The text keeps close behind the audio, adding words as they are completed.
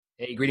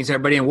Hey, greetings,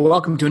 everybody, and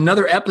welcome to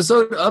another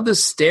episode of the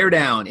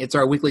StareDown. It's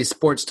our weekly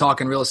sports talk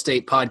and real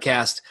estate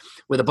podcast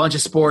with a bunch of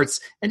sports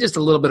and just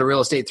a little bit of real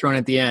estate thrown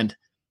at the end.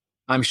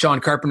 I'm Sean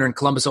Carpenter in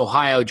Columbus,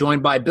 Ohio,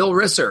 joined by Bill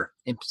Risser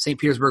in St.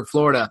 Petersburg,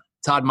 Florida,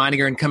 Todd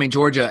Meininger in Cumming,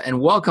 Georgia,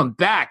 and welcome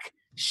back,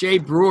 Che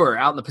Brewer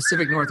out in the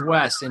Pacific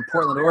Northwest in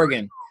Portland,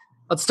 Oregon.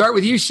 Let's start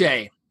with you,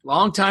 Che.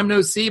 Long time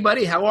no see,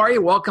 buddy. How are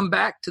you? Welcome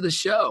back to the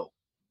show.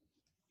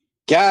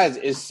 Guys,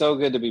 it's so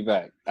good to be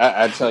back.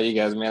 I tell you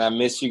guys, man, I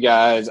miss you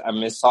guys. I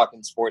miss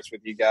talking sports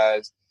with you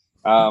guys.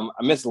 I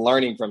miss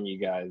learning from you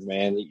guys,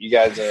 man. You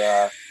guys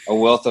are a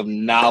wealth of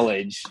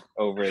knowledge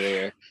over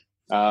there.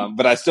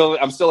 But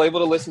I'm still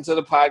able to listen to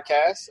the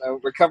podcast.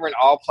 We're covering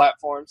all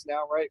platforms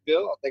now, right,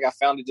 Bill? I think I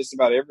found it just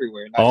about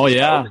everywhere.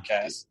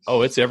 Overcast.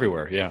 Oh, it's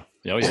everywhere. Yeah.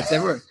 Oh, yeah. It's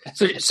everywhere.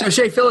 So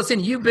Che, fill us in.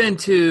 You've been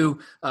to,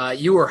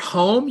 you were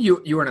home.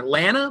 You were in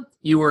Atlanta.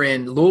 You were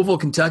in Louisville,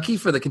 Kentucky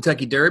for the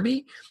Kentucky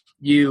Derby.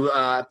 You,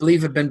 I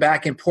believe, have been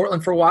back in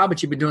Portland for a while,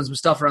 but you've been doing some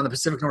stuff around the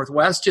Pacific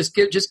Northwest. Just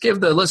give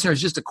the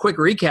listeners just a quick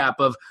recap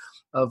of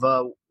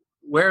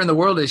where in the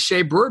world has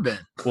Che Brewer been.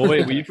 Well,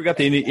 wait, you forgot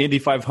the Indy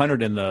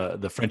 500 and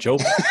the French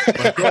Open.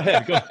 Go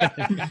ahead.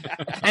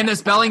 And the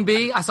spelling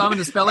bee. I saw him in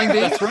the spelling bee.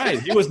 That's right.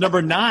 He was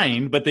number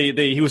 9, but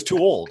he was too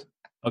old.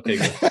 Okay,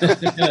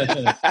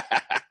 good.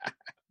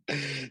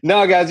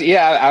 No, guys.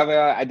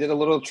 Yeah, I did a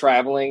little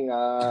traveling.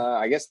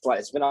 I guess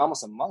it's been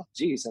almost a month,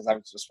 since I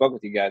spoke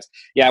with you guys.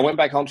 Yeah, I went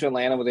back home to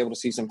Atlanta, was able to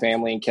see some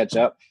family and catch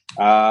up.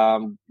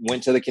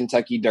 Went to the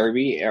Kentucky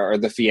Derby, or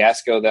the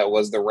fiasco that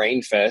was the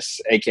Rain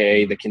Fest,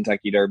 aka the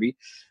Kentucky Derby.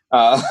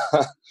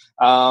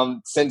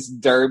 Since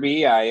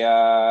Derby,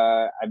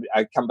 I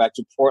come back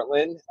to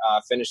Portland,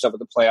 finished up with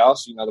the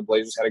playoffs. You know, the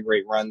Blazers had a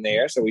great run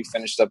there, so we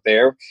finished up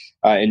there,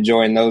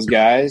 enjoying those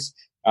guys.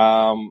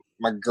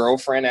 My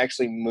girlfriend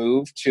actually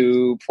moved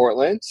to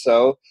Portland,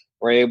 so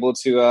we're able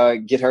to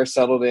get her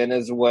settled in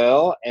as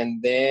well.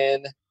 And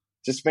then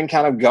just been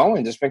kind of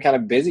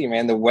busy,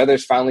 man. The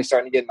weather's finally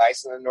starting to get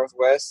nice in the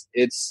Northwest.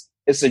 It's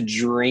a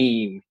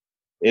dream,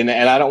 and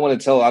I don't want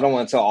to tell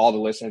all the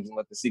listeners and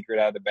let the secret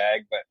out of the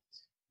bag, but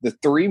the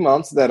 3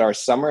 months that are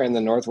summer in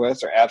the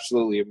Northwest are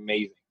absolutely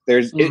amazing.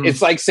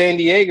 It's like San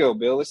Diego,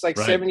 Bill. It's like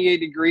 78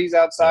 degrees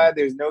outside.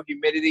 There's no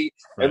humidity.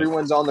 Right.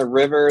 Everyone's on the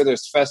river.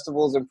 There's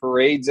festivals and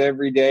parades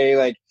every day.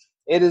 Like,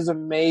 it is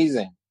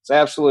amazing. It's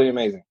absolutely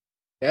amazing.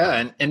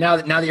 Yeah, and now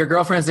that your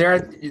girlfriend's there,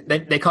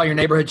 they call your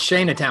neighborhood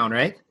Shane-a-town,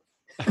 right?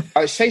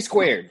 Che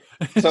Squared.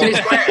 So, Che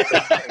Squared.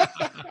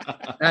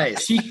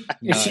 Nice.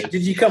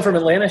 Did you come from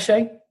Atlanta,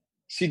 Che?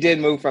 She did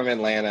move from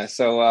Atlanta.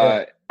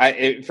 So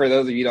for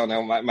those of you who don't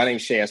know, my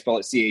name's Che. I spell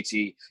it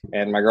C-H-E.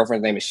 And my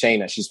girlfriend's name is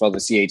Shayna. She spells it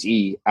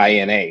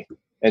C-H-E-I-N-A.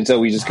 And so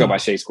we just go by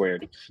Che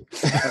Squared.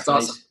 That's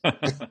awesome.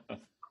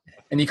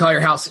 And you call your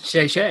house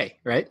Che,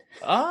 right?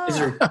 Is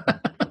there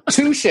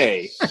Touche.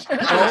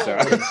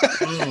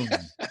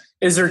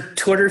 Is there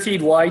Twitter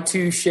feed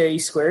Y2Che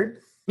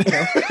squared?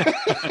 No?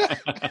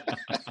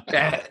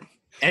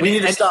 We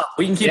need to stop.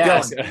 We can keep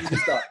going. We need to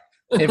stop.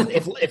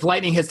 If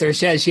lightning hits their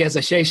shed, she has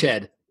a Che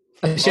shed.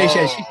 A Che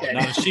shed.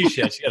 Not a she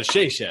shed. She got a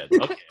Che shed.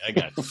 Okay, I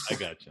got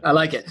you. I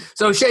like it.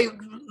 So Che,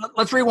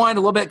 let's rewind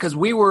a little bit because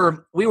we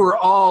were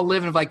all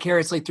living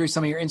vicariously through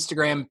some of your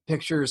Instagram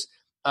pictures.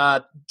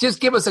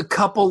 Just give us a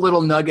couple little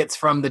nuggets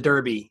from the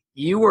Derby.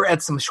 You were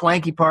at some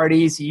schwanky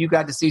parties. You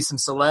got to see some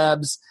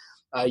celebs.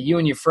 You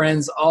and your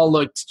friends all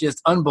looked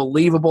just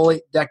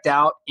unbelievably decked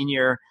out in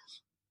your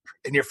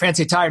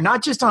fancy attire,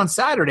 not just on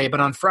Saturday, but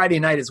on Friday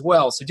night as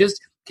well. So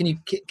just can you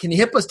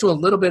hip us to a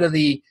little bit of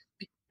the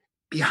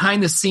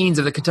behind the scenes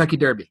of the Kentucky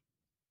Derby?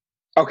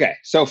 Okay,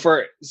 so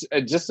for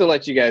just to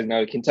let you guys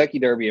know, the Kentucky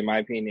Derby, in my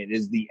opinion,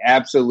 is the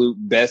absolute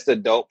best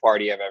adult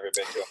party I've ever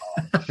been to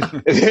in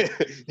my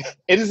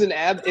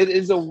life. It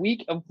is a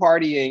week of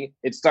partying.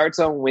 It starts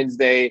on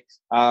Wednesday,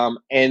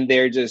 and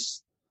they're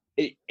just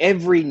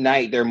every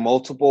night there are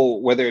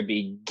multiple, whether it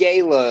be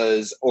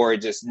galas or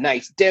just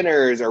nice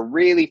dinners or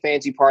really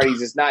fancy parties.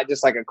 It's not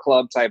just like a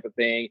club type of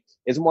thing.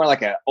 It's more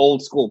like an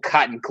old school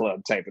cotton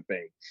club type of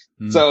thing.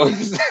 So.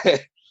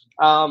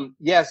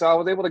 So I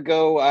was able to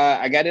go.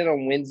 I got in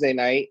on Wednesday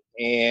night,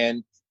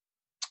 and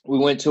we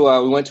went to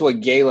a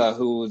gala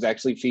who was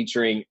actually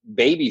featuring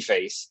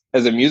Babyface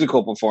as a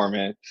musical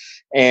performer.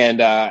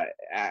 And I'm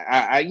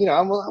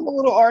a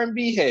little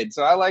R&B head,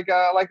 so I like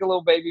a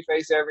little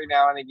Babyface every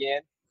now and again.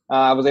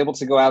 I was able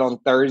to go out on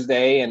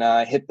Thursday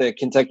and hit the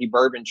Kentucky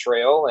Bourbon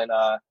Trail and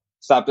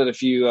stopped at a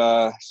few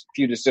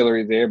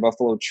distilleries there: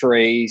 Buffalo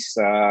Trace,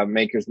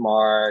 Maker's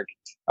Mark,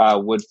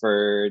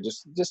 Woodford.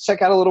 Just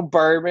check out a little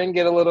bourbon,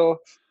 get a little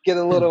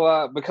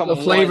become the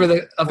flavor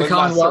of the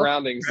Commonwealth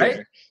surroundings, right?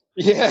 There.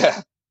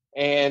 Yeah,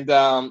 and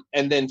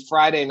then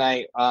Friday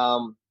night,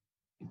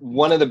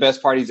 one of the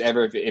best parties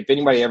ever. If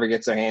anybody ever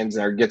gets their hands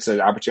or gets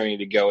an opportunity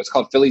to go, it's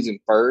called Phillies and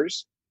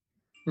Furs.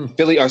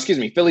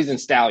 Phillies and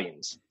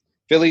Stallions.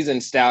 Phillies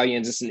and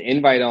Stallions. It's an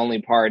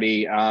invite-only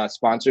party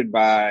sponsored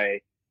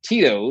by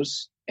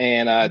Tito's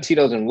and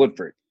Tito's in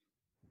Woodford.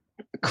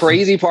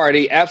 Crazy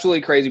party,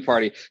 absolutely crazy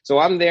party. So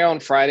I'm there on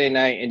Friday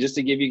night, and just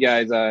to give you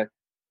guys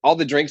all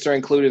the drinks are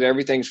included.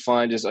 Everything's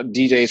fun. Just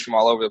DJs from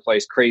all over the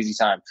place. Crazy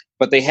time.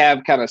 But they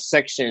have kind of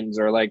sections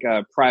or like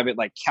private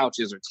like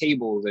couches or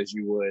tables as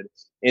you would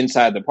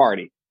inside the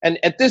party. And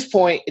at this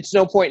point, it's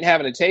no point in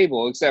having a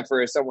table except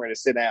for somewhere to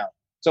sit down.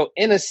 So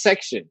in a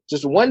section,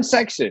 just one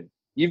section,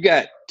 you've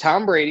got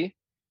Tom Brady,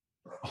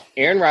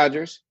 Aaron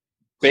Rodgers,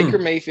 Baker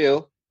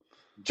Mayfield,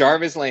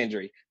 Jarvis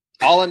Landry,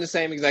 all in the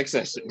same exact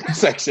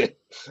section.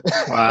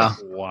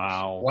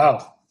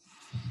 Wow.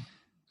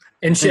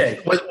 And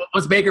Che,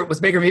 was Baker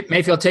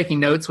Mayfield taking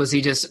notes? Was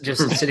he just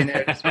sitting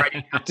there just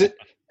writing?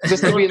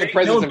 Just to be in the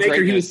presence of Baker,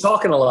 greatness. he was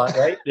talking a lot,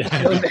 right?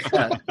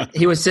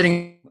 He was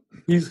sitting.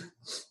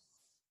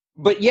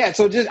 But yeah,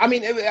 so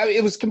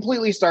it was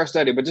completely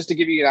star-studded. But just to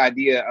give you an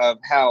idea of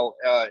how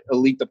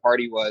elite the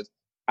party was,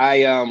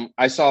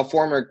 I saw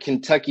former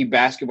Kentucky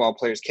basketball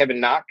players, Kevin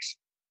Knox,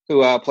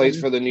 who plays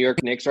for the New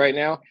York Knicks right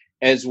now,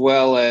 as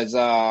well as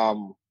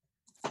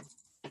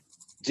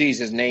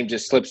his name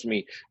just slips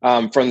me,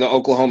 from the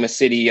Oklahoma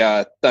City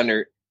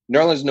Thunder,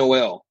 Nerlens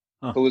Noel,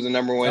 who was the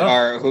number one,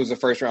 or who was the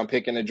first round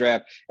pick in the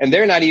draft, and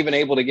they're not even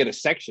able to get a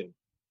section.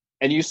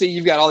 And you see,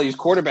 you've got all these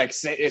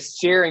quarterbacks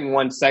sharing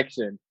one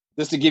section,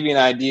 just to give you an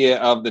idea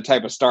of the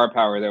type of star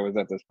power that was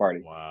at this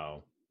party.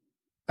 Wow,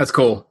 that's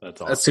cool.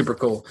 That's awesome. That's super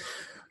cool.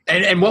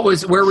 And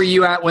where were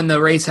you at when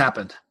the race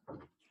happened?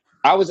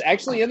 I was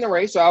actually in the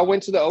race, so I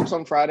went to the Oaks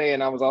on Friday,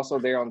 and I was also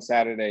there on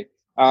Saturday.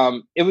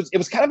 It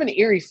was kind of an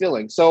eerie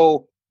feeling.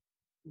 So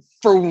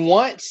for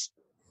once,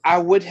 I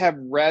would have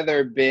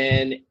rather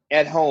been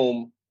at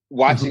home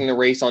watching the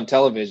race on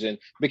television,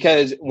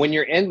 because when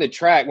you're at the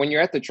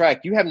track,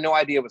 you have no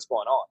idea what's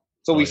going on.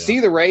 So we see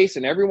the race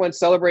and everyone's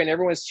celebrating,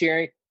 everyone's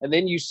cheering, and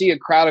then you see a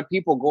crowd of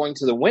people going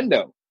to the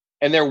window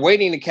and they're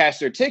waiting to cash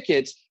their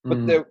tickets,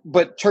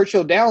 but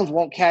Churchill Downs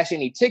won't cash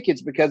any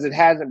tickets because the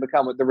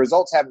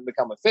results haven't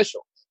become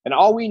official. And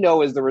all we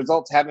know is the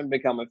results haven't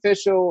become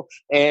official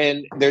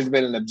and there's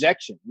been an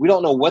objection. We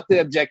don't know what the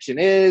objection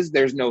is.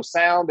 There's no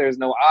sound, there's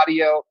no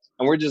audio,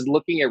 and we're just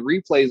looking at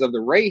replays of the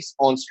race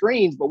on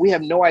screens, but we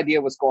have no idea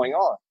what's going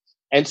on.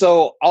 And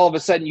so all of a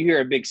sudden you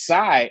hear a big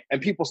sigh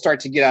and people start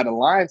to get out of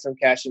line from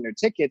cashing their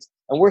tickets,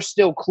 and we're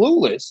still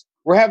clueless.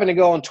 We're having to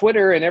go on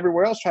Twitter and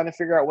everywhere else trying to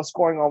figure out what's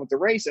going on with the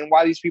race and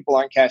why these people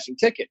aren't cashing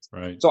tickets.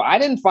 Right. So I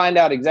didn't find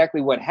out exactly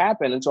what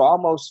happened until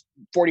almost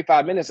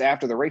 45 minutes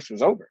after the race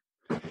was over.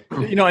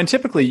 And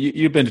typically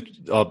you've been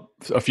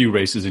a few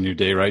races in your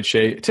day, right,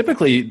 Che?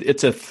 Typically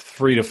it's a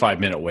 3 to 5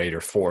 minute wait or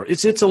 4.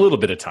 It's a little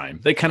bit of time.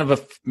 They kind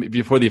of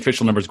before the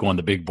official numbers go on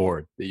the big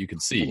board that you can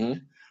see. Mm-hmm.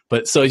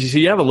 But so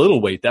you have a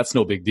little wait, that's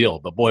no big deal.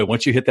 But boy,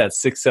 once you hit that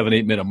 6, 7,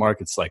 8 minute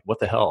mark, it's like, what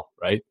the hell,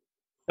 right?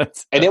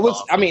 It was,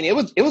 awesome.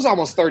 It was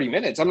almost 30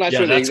 minutes. I'm not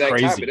sure the exact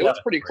time, but it was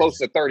pretty close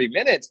to 30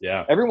 minutes.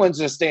 Yeah. Everyone's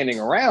just standing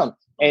around.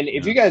 And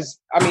if you guys,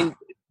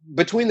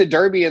 between the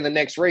Derby and the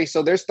next race,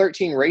 so there's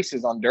 13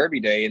 races on Derby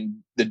Day, and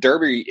the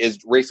Derby is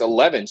race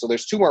 11. So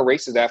there's 2 more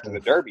races after the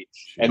Derby.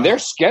 And they're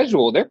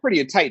pretty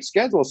a tight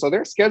schedule. So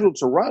they're scheduled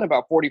to run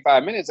about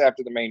 45 minutes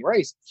after the main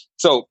race.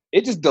 So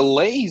it just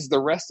delays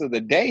the rest of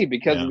the day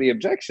because of the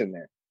objection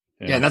there.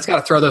 Yeah, and that's got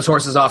to throw those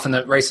horses off in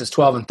the races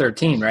 12 and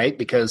 13, right?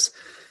 Because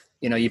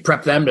you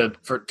prep them to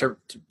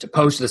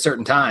post at a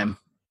certain time.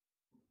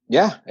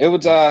 Yeah, it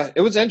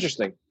was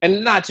interesting.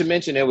 And not to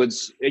mention it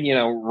was,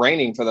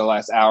 raining for the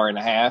last hour and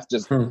a half,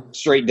 just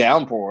straight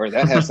downpour.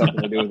 That has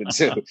something to do with it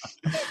too.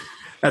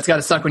 That's got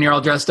to suck when you're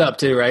all dressed up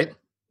too, right?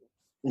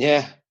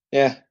 Yeah.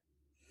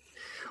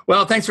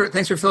 Well, thanks for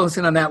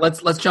focusing on that.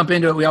 Let's jump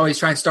into it. We always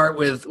try and start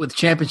with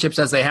championships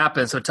as they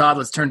happen. So Todd,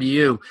 let's turn to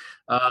you.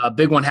 A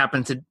big one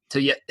happened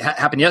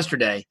happen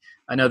yesterday.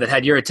 I know that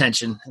had your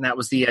attention, and that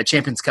was the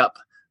Champions Cup.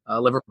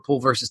 Liverpool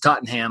versus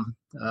Tottenham.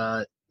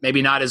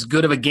 Maybe not as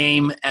good of a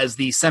game as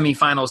the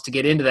semifinals to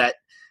get into that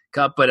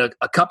cup, but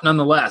a cup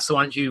nonetheless. So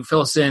why don't you fill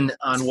us in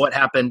on what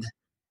happened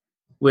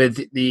with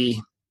the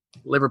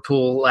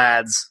Liverpool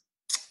lads?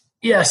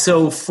 Yeah,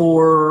 so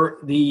for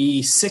the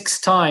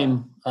 6th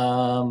time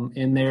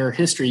in their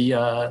history,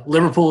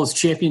 Liverpool is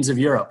champions of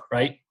Europe,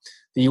 right?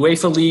 The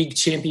UEFA League,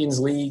 Champions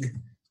League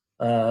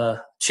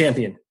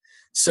champion.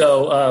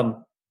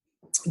 So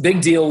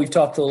big deal. We've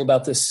talked a little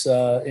about this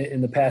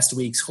in the past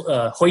weeks.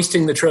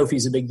 Hoisting the trophy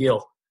is a big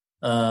deal.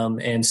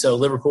 And so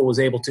Liverpool was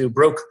able to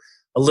broke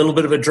a little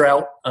bit of a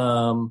drought.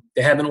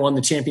 They haven't won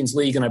the Champions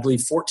League in, I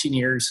believe, 14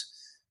 years.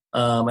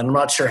 And I'm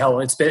not sure how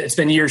long. It's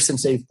been years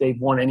since they've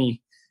won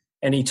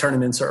any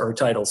tournaments or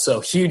titles. So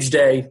huge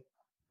day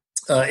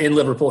in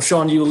Liverpool.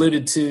 Sean, you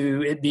alluded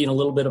to it being a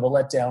little bit of a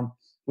letdown.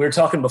 We were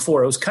talking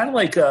before. It was kind of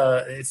like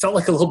it felt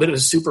like a little bit of a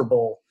Super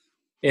Bowl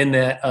in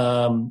that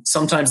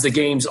sometimes the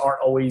games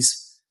aren't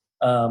always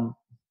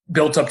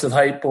built up to the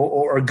hype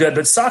or good.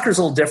 But soccer's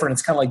a little different.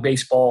 It's kind of like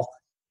baseball.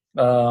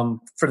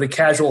 For the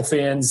casual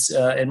fans,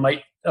 it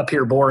might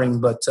appear boring,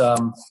 but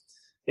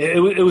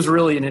it was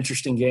really an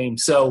interesting game.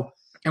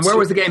 And where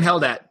was the game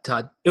held at,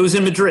 Todd? It was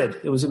in Madrid.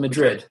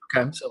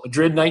 Okay. So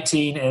Madrid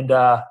 19, and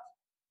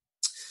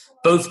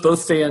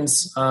both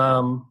fans,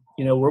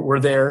 were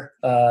there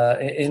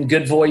in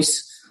good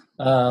voice.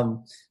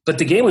 But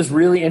the game was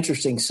really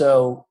interesting.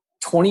 So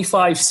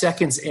 25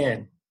 seconds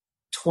in,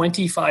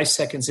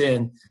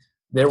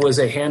 there was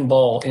a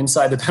handball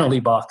inside the penalty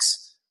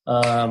box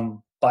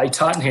by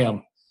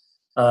Tottenham.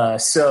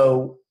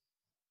 So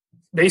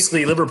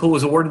basically, Liverpool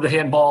was awarded the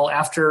handball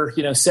after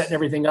setting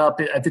everything up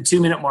at the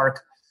 2-minute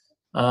mark.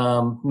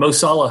 Mo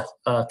Salah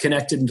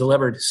connected and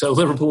delivered. So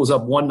Liverpool was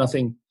up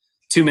 1-0,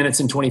 2 minutes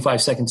and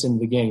 25 seconds into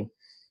the game.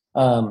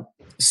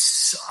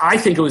 I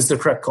think it was the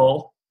correct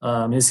call.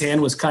 His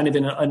hand was kind of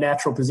in a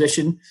natural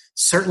position.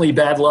 Certainly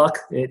bad luck.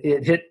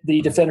 It hit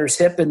the defender's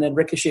hip and then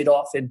ricocheted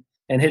off and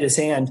hit his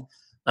hand.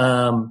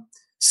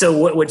 So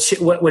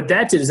what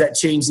that did is that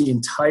changed the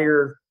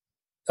entire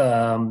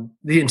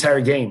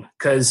game,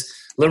 because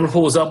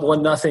Liverpool was up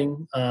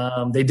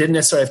 1-0. They didn't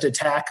necessarily have to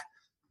attack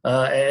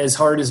as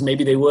hard as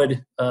maybe they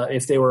would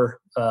if they were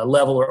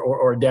level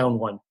or down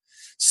one.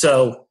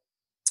 So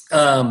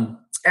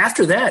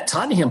after that,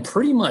 Tottenham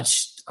pretty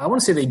much, I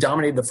want to say they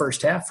dominated the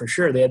first half for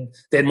sure. They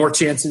had more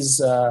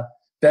chances,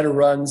 better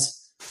runs.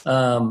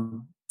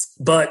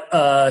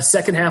 But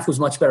second half was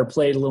much better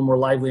played, a little more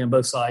lively on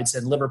both sides,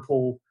 and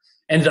Liverpool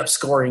ended up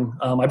scoring.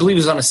 I believe it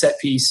was on a set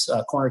piece,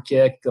 corner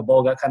kick. The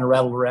ball got kind of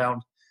rattled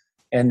around.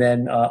 And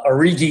then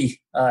Origi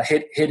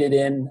hit it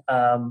in,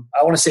 I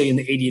want to say in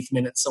the 80th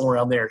minute, somewhere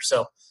around there.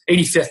 So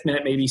 85th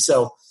minute maybe.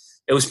 So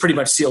it was pretty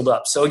much sealed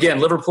up. So again,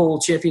 Liverpool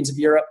champions of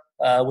Europe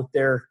with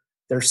their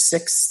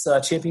sixth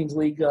Champions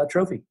League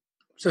trophy.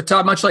 So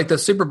Todd, much like the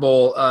Super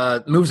Bowl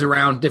moves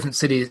around different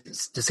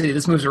cities to city,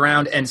 this moves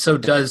around. And so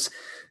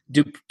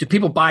do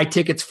people buy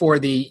tickets for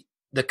the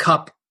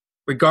cup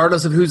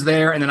regardless of who's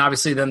there? And then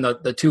obviously then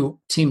the two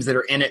teams that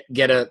are in it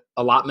get a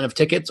allotment of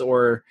tickets,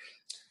 or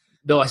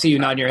Bill, I see you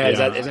nodding your head.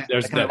 Yeah,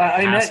 is that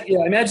I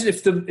imagine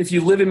if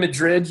you live in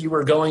Madrid, you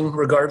were going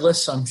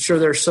regardless. I'm sure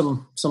there's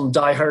some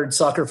diehard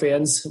soccer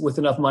fans with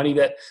enough money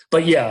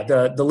but yeah,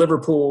 the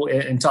Liverpool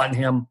and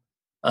Tottenham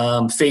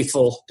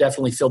faithful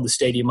definitely filled the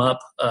stadium up.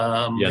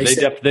 They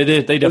definitely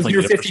get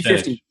a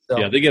 50-50. So.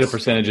 Yeah, they get a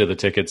percentage of the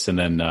tickets, and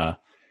then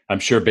I'm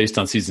sure based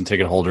on season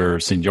ticket holder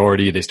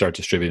seniority, they start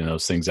distributing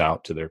those things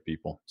out to their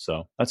people.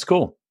 So that's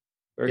cool.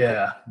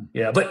 Yeah.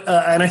 But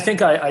and I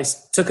think I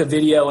took a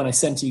video and I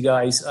sent to you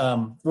guys.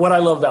 What I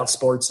love about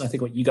sports, and I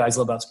think what you guys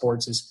love about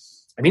sports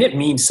is, I mean, it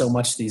means so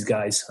much to these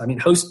guys. I mean,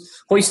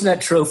 hoisting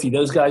that trophy,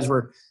 those guys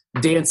were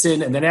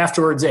dancing, and then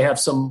afterwards they have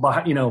some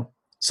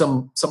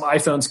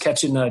iPhones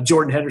catching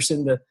Jordan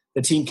Henderson,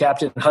 the team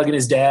captain, hugging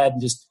his dad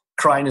and just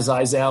crying his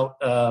eyes out.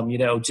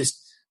 Just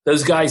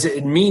those guys,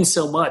 it means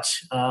so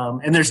much.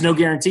 And there's no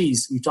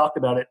guarantees. We talked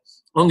about it.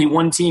 Only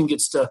one team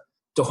gets to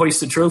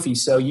hoist the trophy.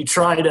 So you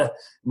try to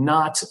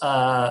not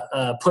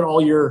put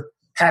all your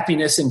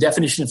happiness and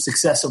definition of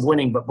success of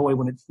winning, but boy,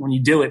 when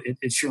you do it,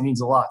 it sure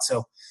means a lot.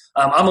 So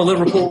I'm a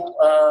Liverpool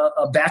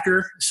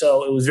backer,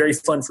 so it was very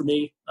fun for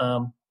me.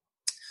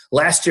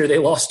 Last year they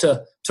lost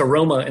to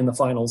Roma in the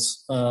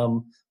finals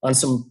on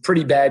some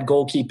pretty bad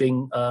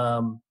goalkeeping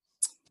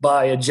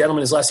by a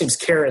gentleman. His last name's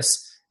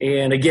Karras.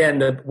 And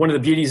again, one of the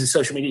beauties of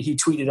social media, he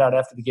tweeted out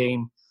after the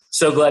game,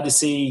 "So glad to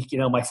see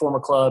my former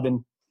club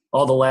and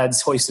all the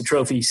lads hoist the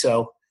trophy."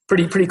 So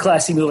pretty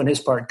classy move on his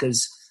part,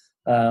 because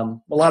a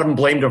lot of them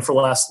blamed him for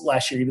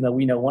last year, even though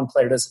we know one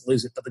player doesn't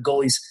lose it, but the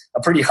goalie's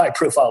a pretty high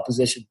profile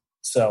position.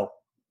 So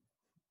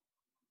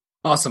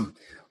awesome.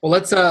 Well,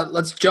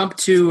 let's jump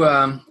to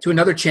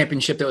another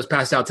championship that was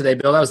passed out today,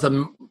 Bill. That was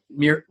the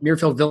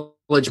Muirfield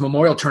Village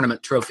Memorial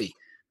Tournament trophy.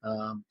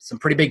 Some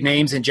pretty big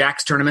names in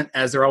Jack's tournament,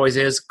 as there always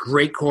is.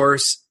 Great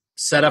course,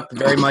 set up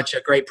very much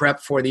a great prep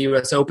for the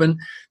U.S. Open.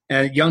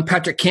 And young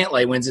Patrick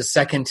Cantlay wins his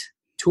second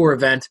tour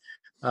event.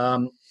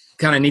 Kind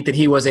of neat that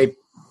he was a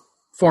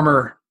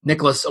former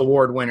Nicholas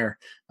Award winner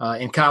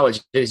in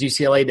college, his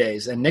UCLA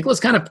days. And Nicholas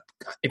kind of,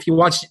 if you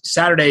watch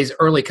Saturday's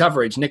early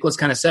coverage, Nicholas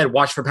kind of said,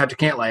 "Watch for Patrick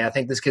Cantlay. I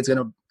think this kid's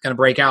going to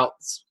break out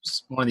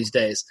one of these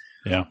days."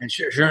 Yeah. And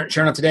sure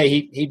enough,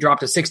 today he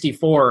dropped a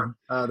 64,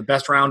 the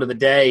best round of the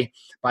day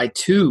by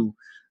 2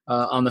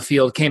 on the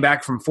field. Came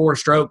back from 4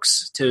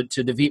 strokes to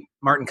defeat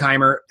Martin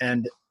Keimer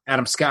and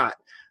Adam Scott.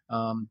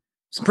 Some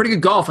pretty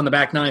good golf on the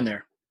back 9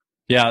 there.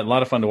 Yeah, a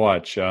lot of fun to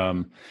watch.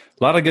 A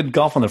lot of good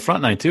golf on the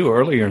front 9 too,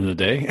 earlier in the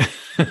day.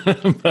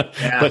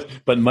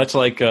 but much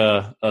like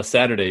a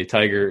Saturday,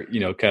 Tiger,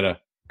 kind of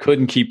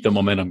couldn't keep the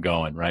momentum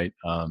going. Right.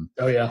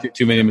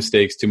 Too many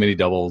mistakes, too many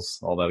doubles,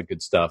 all that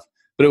good stuff.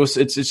 But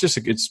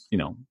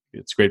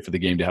it's great for the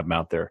game to have him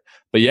out there.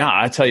 But yeah,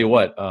 I tell you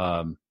what,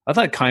 I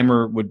thought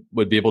Keimer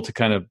would be able to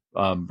kind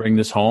of bring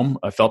this home.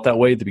 I felt that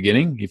way at the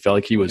beginning. He felt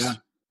like he was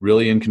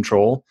really in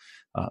control.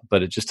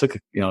 But it just took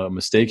a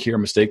mistake here, a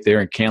mistake there,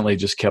 and Cantlay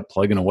just kept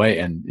plugging away.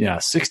 And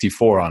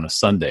 64 on a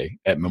Sunday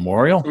at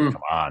Memorial. Come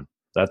on,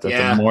 that's the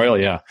Memorial,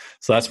 yeah.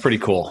 So that's pretty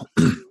cool.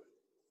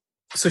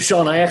 So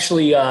Sean, I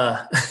actually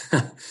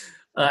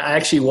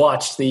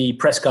watched the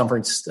press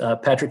conference,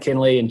 Patrick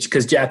Cantlay, and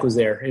because Jack was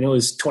there, and it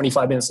was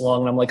 25 minutes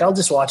long, and I'm like, I'll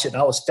just watch it.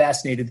 And I was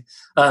fascinated.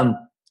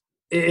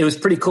 It was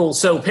pretty cool.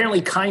 So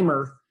apparently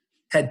Keimer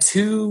had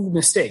 2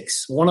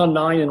 mistakes, one on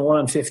 9 and one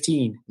on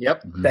 15.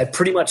 Yep, that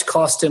pretty much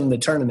cost him the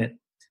tournament.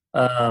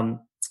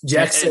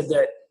 Jack said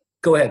that.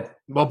 Go ahead.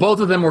 Well, both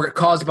of them were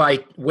caused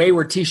by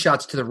wayward tee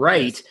shots to the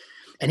right,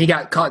 and he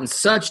got caught in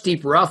such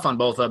deep rough on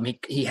both of them.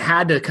 He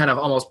had to kind of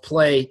almost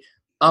play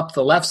up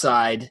the left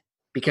side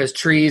because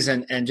trees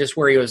and just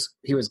where he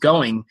was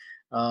going,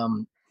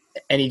 and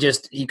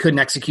he couldn't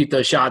execute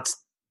those shots.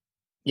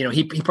 You know,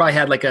 he probably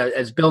had like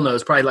as Bill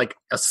knows, probably like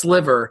a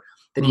sliver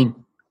that he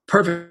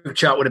perfect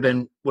shot would have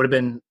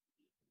been,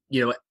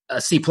 you know, a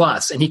C+,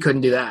 and he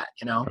couldn't do that.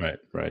 You know,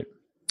 right.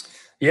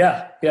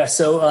 Yeah.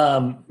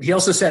 So he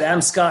also said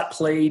Adam Scott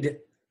played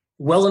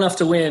well enough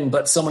to win,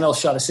 but someone else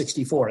shot a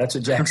 64. That's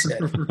what Jack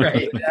said.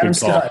 Right. Adam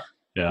Scott.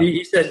 Yeah.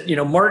 He said, you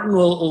know, Martin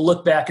will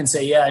look back and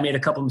say, yeah, I made a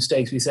couple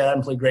mistakes. He said,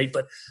 Adam played great.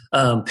 But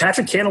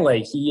Patrick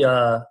Cantlay, he,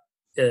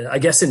 I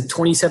guess in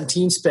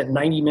 2017, spent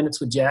 90 minutes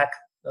with Jack.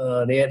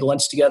 They had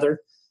lunch together,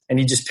 and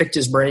he just picked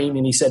his brain,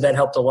 and he said that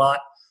helped a lot.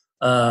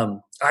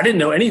 I didn't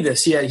know any of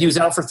this. Yeah, he was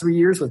out for 3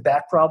 years with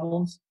back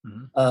problems.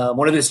 Mm-hmm.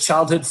 One of his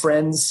childhood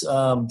friends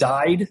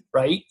died,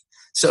 right?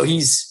 So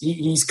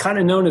he's kind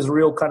of known as a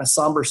real kind of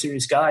somber,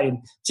 serious guy.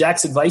 And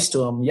Jack's advice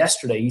to him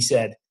yesterday, he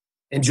said,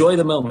 enjoy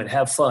the moment,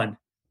 have fun.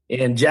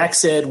 And Jack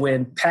said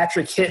when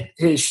Patrick hit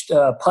his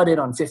putt in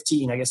on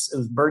 15, I guess it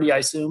was birdie, I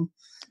assume,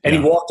 and he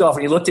walked off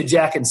and he looked at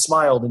Jack and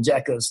smiled, and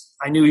Jack goes,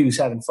 I knew he was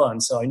having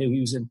fun, so I knew he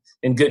was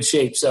in good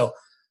shape. So,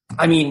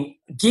 I mean,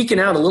 geeking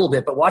out a little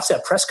bit, but watch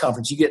that press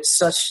conference. You get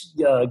such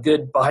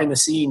good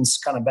behind-the-scenes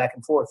kind of back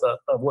and forth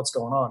of what's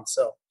going on.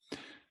 So,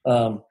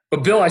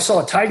 but Bill, I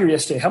saw a Tiger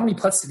yesterday. How many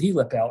putts did he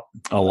lip out?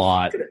 A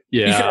lot.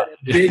 Yeah.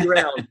 He could have had a big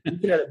round. He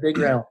could have had a big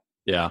round.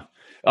 Yeah.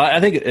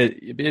 I think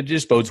it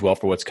just bodes well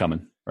for what's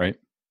coming, right?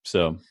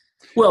 So,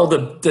 well,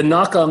 the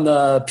knock on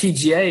the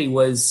PGA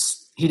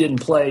was he didn't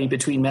play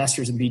between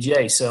Masters and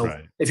PGA. So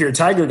if you're a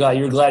Tiger guy,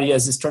 you're glad he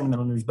has this tournament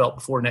under his belt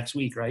before next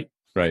week, right?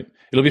 Right.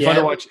 It'll be fun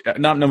to watch.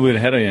 Not moving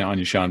ahead on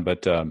you, Sean,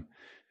 but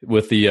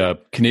with the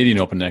Canadian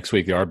Open next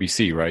week, the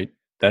RBC, right?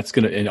 That's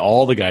going to – and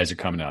all the guys are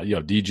coming out. You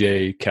know,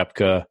 DJ,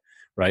 Koepka,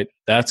 right?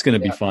 That's going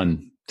to be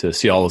fun to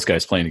see all those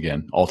guys playing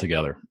again all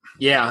together.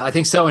 Yeah, I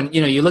think so. And,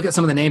 you know, you look at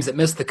some of the names that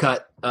missed the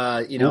cut,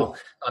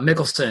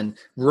 Mickelson,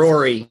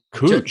 Rory,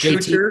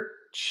 JT,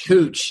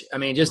 Cooch. I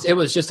mean, it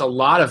was just a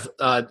lot of,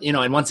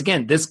 and once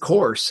again, this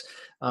course,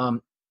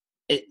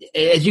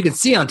 as you can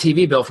see on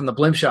TV, Bill, from the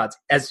blimp shots,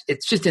 as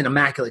it's just in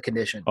immaculate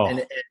condition. Oh.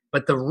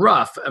 But the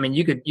rough, I mean,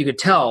 you could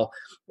tell,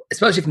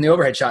 especially from the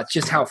overhead shots,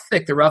 just how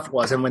thick the rough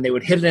was. And when they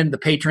would hit it into the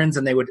patrons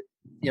and they would,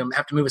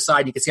 have to move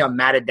aside, you could see how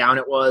matted down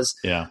it was.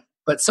 Yeah.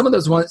 But some of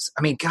those ones,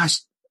 I mean, gosh,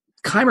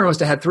 Keimer must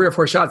have had 3 or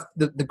 4 shots.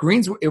 The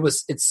greens,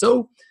 it's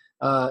so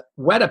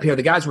wet up here.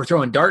 The guys were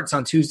throwing darts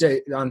on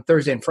Thursday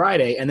and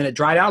Friday, and then it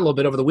dried out a little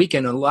bit over the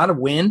weekend, and a lot of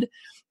wind.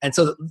 And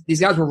so these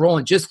guys were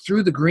rolling just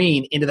through the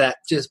green into that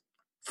just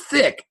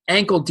thick,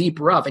 ankle-deep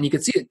rough. And you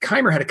could see that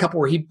Keimer had a couple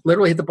where he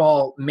literally hit the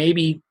ball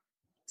maybe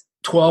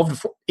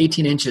 12 to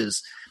 18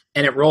 inches,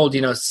 and it rolled,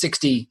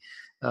 60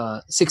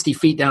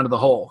 feet down to the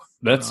hole.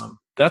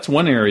 That's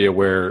one area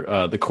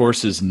where the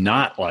course is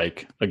not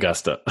like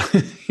Augusta,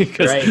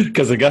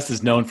 because Augusta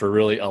is known for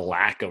really a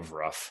lack of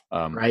rough.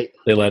 Right.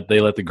 They let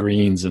the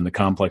greens and the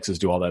complexes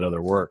do all that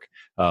other work.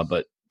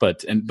 But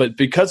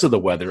because of the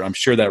weather, I'm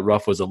sure that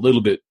rough was a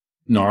little bit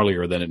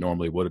gnarlier than it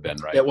normally would have been,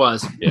 right? It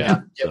was.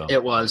 Yeah.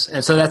 It was.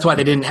 And so that's why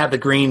they didn't have the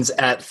greens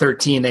at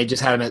 13. They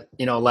just had them at,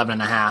 11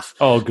 and a half.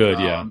 Oh, good.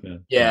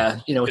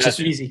 It's just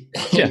easy.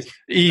 Yeah.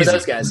 Easy for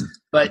those guys.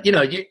 But,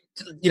 talking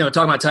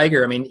about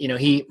Tiger, I mean,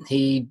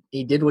 he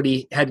did what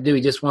he had to do.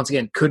 He just, once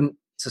again, couldn't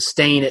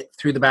sustain it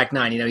through the back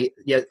nine. He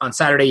on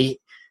Saturday, he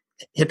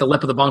hit the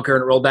lip of the bunker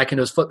and it rolled back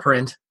into his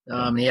footprint.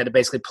 He had to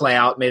basically play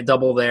out, made a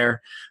double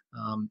there.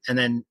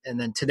 And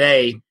then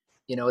today,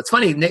 it's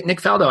funny. Nick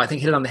Faldo, I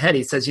think, hit it on the head.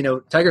 He says,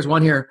 Tiger's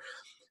won here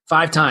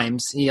 5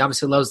 times. He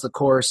obviously loves the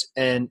course,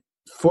 and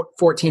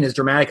 14, as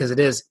dramatic as it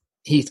is,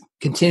 he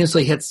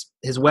continuously hits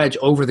his wedge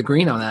over the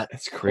green on that.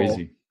 That's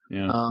crazy.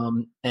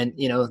 Hole.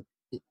 Yeah.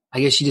 I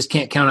guess you just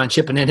can't count on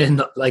chipping it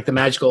in like the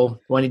magical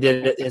when he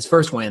did his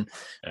first win,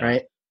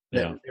 right?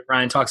 That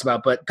Ryan talks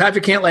about. But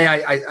Patrick Cantlay,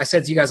 I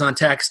said to you guys on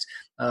text,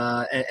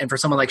 and for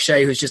someone like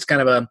Shea, who's just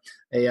kind of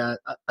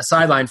a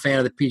sideline fan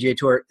of the PGA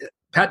Tour,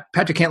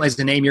 Patrick Cantlay is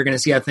the name you're going to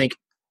see, I think,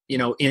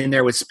 in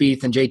there with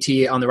Spieth and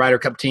JT on the Ryder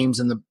Cup teams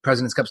and the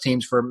President's Cup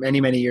teams for many,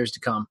 many years to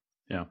come.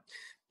 Yeah.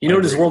 You know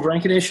what his world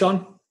ranking is,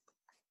 Sean?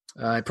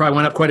 It probably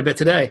went up quite a bit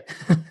today.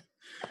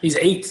 He's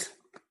 8th.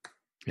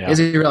 Yeah. Is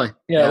he really?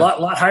 Yeah, a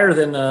lot higher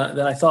than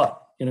I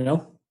thought.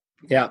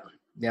 Yeah.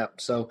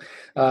 So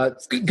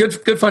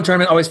good fun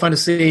tournament. Always fun to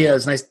see.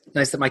 It's nice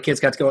that my kids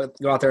got to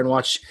go out there and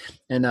watch.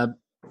 And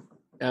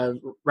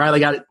Rhonda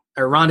got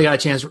a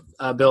chance,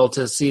 Bill,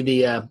 to see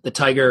the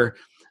Tiger.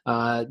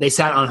 They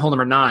sat on hole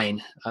number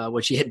 9,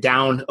 which he hit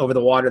down over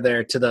the water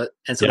there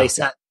they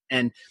sat,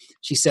 and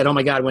she said, "Oh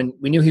my God, when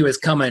we knew he was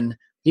coming,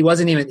 he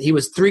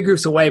was 3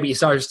 groups away, but you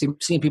started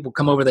seeing people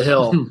come over the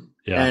hill."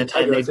 And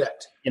Tiger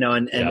effect.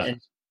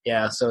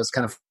 So it's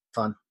kind of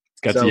fun.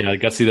 I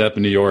got to see that up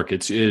in New York.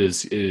 It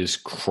is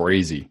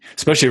crazy,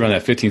 especially around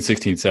that 15,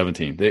 16,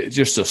 17.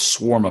 Just a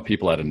swarm of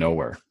people out of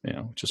nowhere.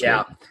 Just yeah.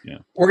 waiting. Yeah.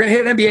 We're gonna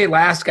hit NBA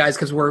last, guys,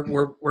 because we're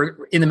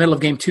in the middle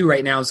of game 2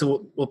 right now.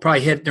 So we'll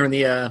probably hit during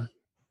the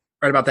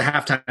right about the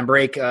halftime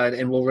break,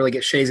 and we'll really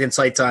get Shay's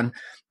insights on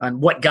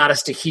what got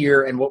us to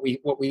here and what we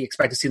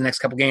expect to see in the next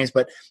couple games.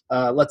 But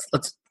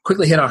let's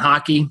quickly hit on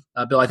hockey.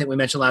 Bill, I think we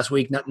mentioned last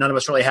week, none of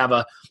us really have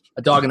a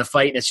dog in the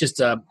fight, and it's just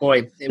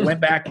it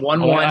went back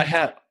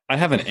 1-1. I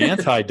have an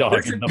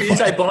anti-dog in the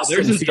fight.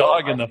 There's a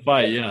dog in the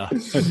fight, yeah.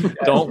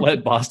 Don't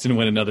let Boston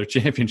win another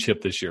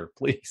championship this year,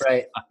 please.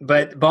 Right.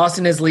 But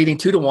Boston is leading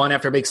 2-1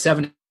 after a big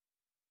 7.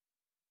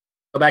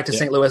 Go back to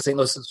St. Louis. St.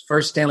 Louis's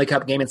first Stanley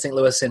Cup game in St.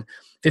 Louis in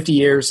 50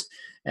 years.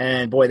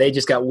 And, boy, they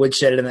just got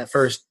woodshedded in that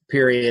first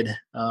period.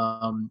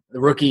 The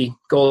rookie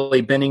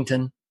goalie,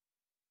 Bennington.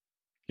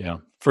 Yeah.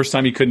 First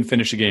time he couldn't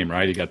finish a game,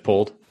 right? He got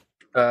pulled.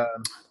 Go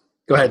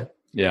ahead.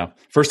 Yeah.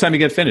 First time he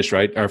got finished,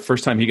 right? Or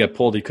first time he got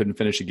pulled, he couldn't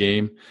finish a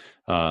game.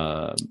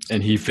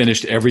 And he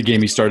finished every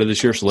game he started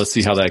this year. So let's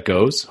see how that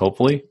goes,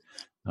 hopefully.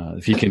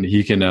 If he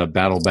can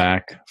battle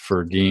back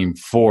for game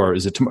 4.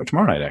 Is it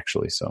tomorrow night,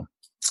 actually? So.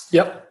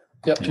 Yep,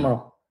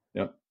 tomorrow.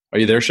 Yep. Are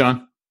you there,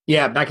 Sean?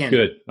 Yeah, back in.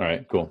 Good. All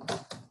right, cool.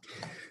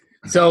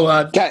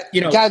 So,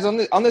 guys,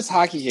 on this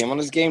hockey game, on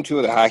this game 2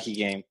 of the hockey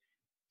game,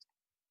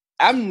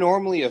 I'm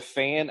normally a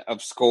fan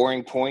of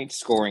scoring points,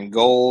 scoring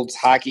goals,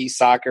 hockey,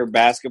 soccer,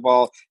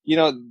 basketball.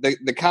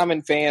 The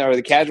common fan or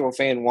the casual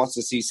fan wants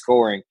to see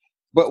scoring.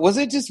 But was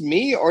it just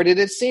me, or did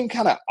it seem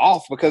kind of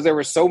off because there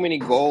were so many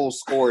goals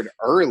scored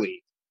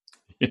early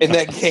in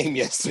that game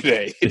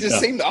yesterday? It just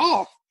seemed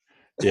off.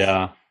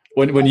 Yeah.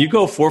 When you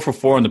go 4 for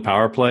 4 on the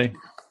power play,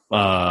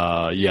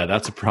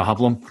 that's a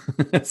problem.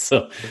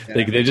 So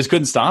they just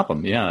couldn't stop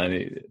them. Yeah.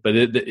 But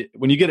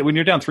when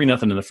you're down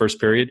 3-0 in the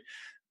first period,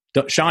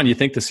 Sean, you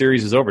think the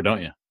series is over,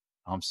 don't you?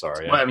 I'm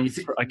sorry. Well,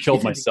 I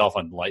killed myself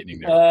on lightning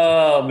there.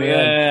 Oh, man.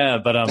 Yeah,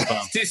 but I'm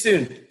too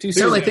soon. I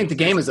certainly think the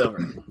game is over.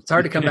 It's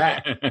hard to come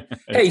back.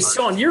 Hey,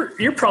 Sean,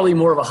 you're probably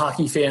more of a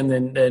hockey fan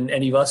than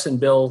any of us, and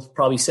Bill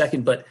probably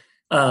second. But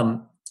I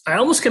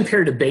almost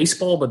compare it to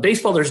baseball. But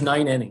baseball, there's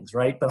 9 innings,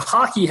 right? But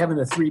hockey, having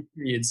the 3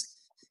 periods,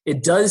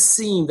 it does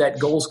seem that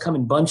goals come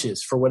in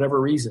bunches for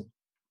whatever reason.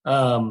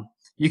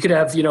 You could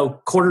have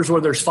quarters where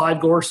there's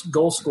 5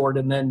 goals scored,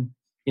 and then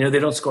they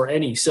don't score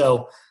any.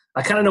 So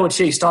I kind of know what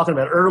Shay's talking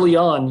about. Early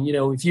on,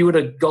 if you would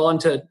have gone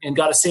and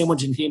got a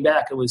sandwich and came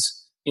back, it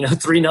was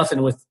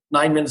 3-0 with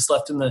 9 minutes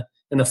left in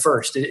the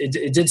first.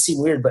 It did seem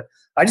weird, but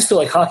I just feel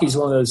like hockey is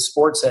one of those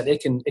sports that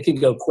it can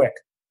go quick.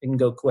 It can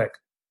go quick.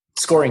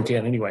 Scoring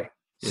can anyway.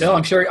 No,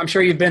 I'm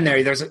sure you've been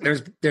there.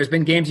 There's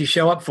been games you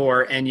show up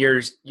for, and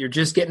you're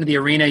just getting to the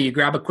arena. You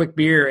grab a quick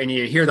beer, and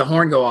you hear the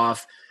horn go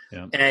off,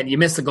 and you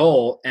miss the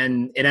goal,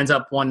 and it ends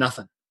up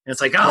 1-0. And it's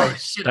like, oh,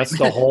 shit. That's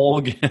the whole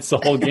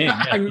game.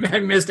 Yeah. I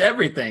missed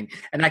everything.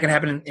 And that can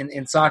happen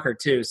in soccer,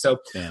 too. So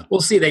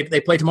we'll see.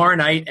 They play tomorrow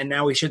night, and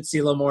now we should see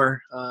a little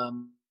more.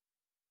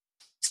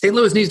 St.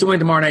 Louis needs to win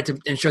tomorrow night to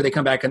ensure they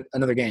come back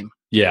another game.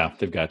 Yeah,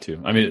 they've got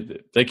to. I mean,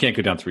 they can't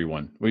go down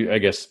 3-1. I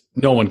guess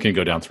no one can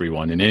go down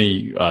 3-1 in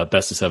any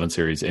best-of-7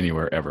 series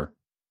anywhere ever.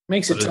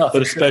 Makes it tough.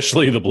 But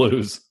especially the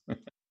Blues.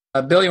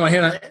 Bill, you want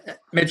to hit on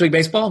Major League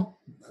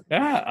Baseball?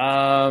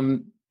 Yeah.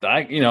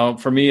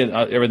 For me,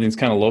 everything's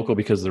kind of local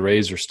because the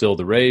Rays are still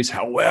the Rays.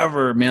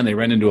 However, man, they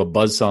ran into a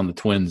buzzsaw on the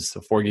Twins, a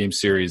 4-game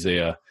series.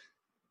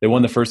 They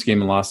won the first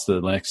game and lost the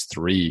next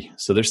 3.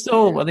 So they're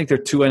still, I think they're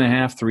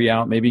 2.5, 3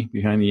 out maybe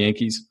behind the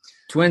Yankees.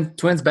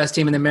 Twins best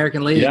team in the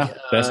American League. Yeah,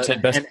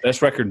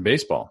 best record in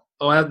baseball.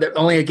 Oh, they're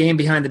only a game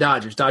behind the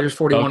Dodgers. Dodgers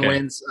 41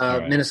 wins,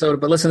 right. Minnesota.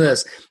 But listen to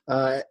this: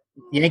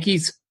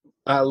 Yankees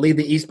lead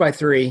the East by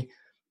 3.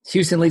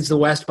 Houston leads the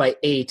West by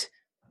 8.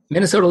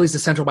 Minnesota leads the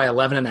Central by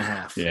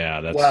 11.5.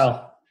 Yeah, that's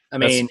wow. I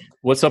mean,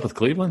 what's up with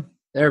Cleveland?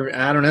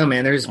 I don't know,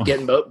 man. They're just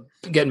getting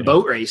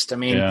boat raced. I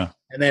mean,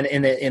 and then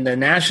in the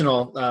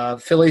National,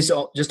 Phillies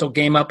just a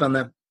game up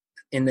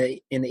in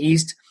the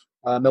East.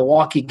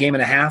 Milwaukee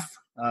 1.5.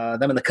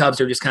 Them and the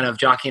Cubs are just kind of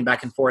jockeying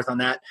back and forth on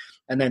that.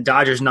 And then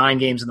Dodgers 9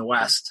 games in the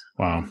West.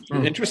 Wow,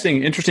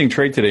 interesting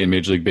trade today in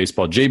Major League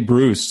Baseball. Jay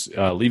Bruce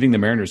leaving the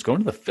Mariners, going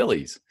to the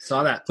Phillies.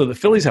 Saw that. So the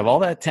Phillies have all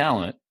that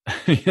talent.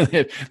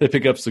 They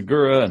pick up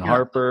Segura and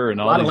Harper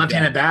and all. A lot of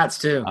left-handed bats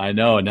too. I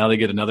know, and now they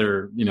get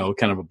another,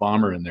 kind of a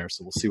bomber in there.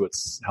 So we'll see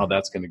how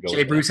that's going to go.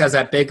 Jay Bruce has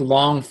that big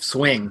long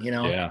swing,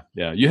 Yeah.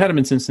 You had him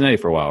in Cincinnati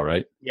for a while,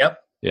 right? Yep.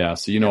 Yeah,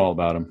 so you know all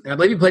about him. And I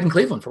believe he played in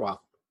Cleveland for a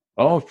while.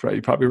 Oh,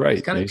 you're probably right.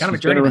 He's kind of a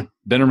journeyman.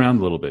 Been around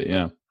a little bit,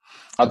 yeah.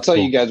 I'll tell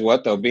you guys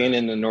what, though, being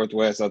in the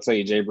Northwest, I'll tell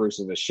you Jay Bruce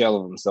is a shell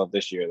of himself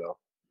this year, though.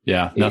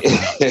 Yeah,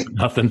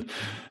 nothing.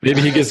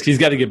 Maybe he's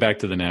got to get back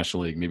to the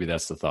National League. Maybe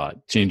that's the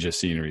thought. Change of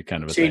scenery,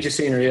 kind of a change of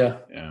scenery.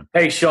 Yeah.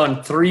 Hey,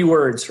 Sean, 3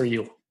 words for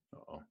you.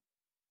 Uh-oh.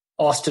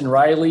 Austin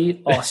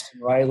Riley,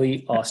 Austin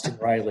Riley, Austin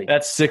Riley.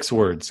 That's 6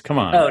 words. Come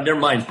on. Oh, never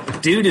mind.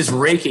 Dude is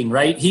raking,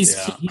 right? He's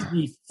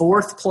the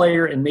 4th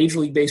player in Major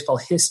League Baseball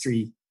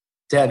history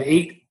to have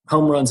 8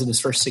 home runs in his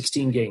first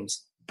 16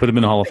 games. Put him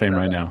in the Hall of Fame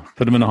right now.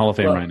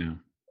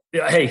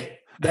 Yeah, hey.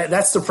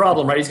 That's the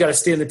problem, right? He's got to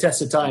stand the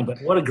test of time. But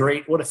what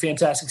a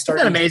fantastic start!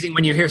 Isn't that amazing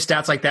when you hear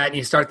stats like that and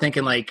you start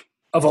thinking like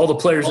of all the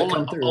players that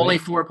come through, only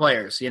right? 4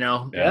 players,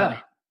 Yeah.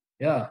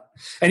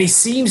 And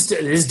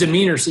his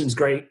demeanor seems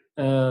great.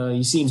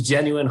 He seems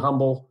genuine,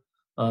 humble.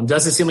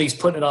 Doesn't seem like he's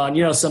putting it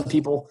on. Some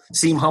people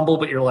seem humble,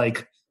 but you're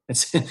like,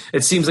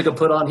 it seems like a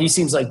put on. He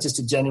seems like just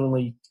a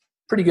genuinely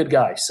pretty good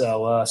guy.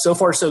 So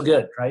far so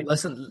good, right?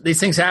 Listen, these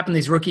things happen.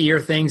 These rookie year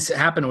things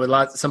happen with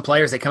some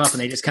players. They come up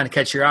and they just kind of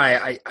catch your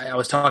eye. I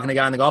was talking to a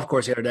guy on the golf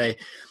course the other day.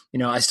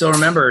 I still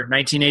remember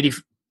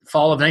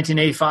fall of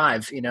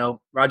 1985.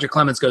 Roger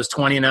Clemens goes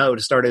 20-0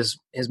 to start his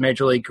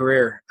major league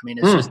career. I mean,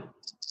 it's just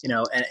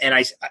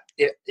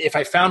if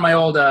I found my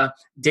old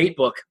date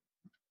book,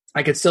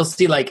 I could still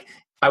see like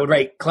I would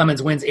write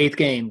Clemens wins 8th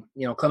game.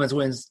 Clemens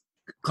goes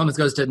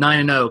to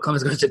 9-0.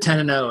 Clemens goes to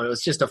 10-0. It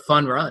was just a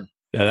fun run.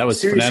 Yeah, that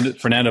was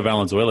Fernando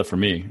Valenzuela for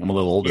me. I'm a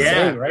little older.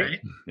 Yeah, right.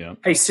 Yeah.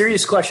 Hey,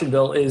 serious question,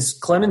 Bill. Is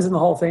Clemens in the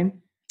Hall of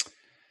Fame?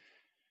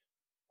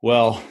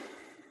 Well,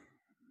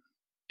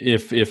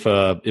 if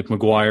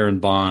McGuire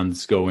and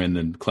Bonds go in,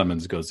 then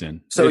Clemens goes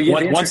in. So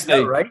once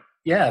they right?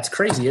 Yeah, it's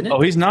crazy, isn't it?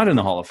 Oh, he's not in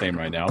the Hall of Fame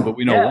right now, but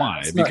we know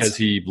why. Because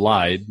he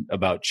lied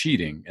about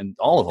cheating, and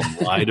all of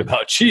them lied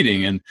about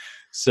cheating. And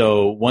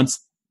so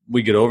once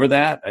we get over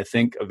that, I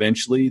think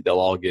eventually they'll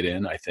all get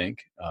in. I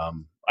think.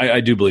 I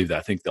do believe that.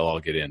 I think they'll all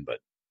get in. But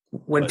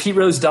when Pete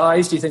Rose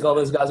dies, do you think all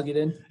those guys will get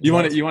in? You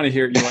want to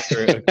hear?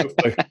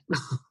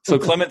 So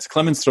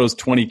Clemens throws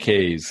 20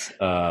 Ks.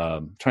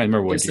 Trying to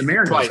remember what the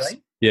Mariners,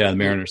 right? Yeah, the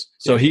Mariners.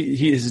 So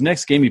his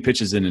next game he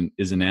pitches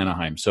is in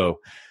Anaheim. So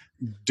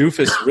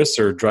Doofus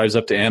Risser drives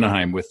up to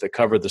Anaheim with the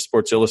cover of the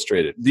Sports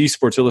Illustrated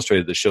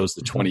that shows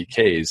the 20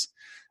 Ks,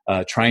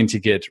 trying to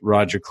get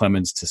Roger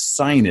Clemens to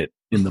sign it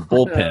in the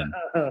bullpen.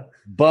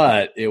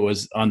 But it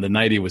was on the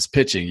night he was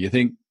pitching. You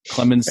think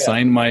Clemens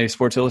signed my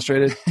Sports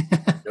Illustrated?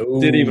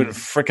 No. Didn't even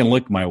freaking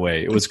look my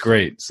way. It was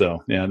great.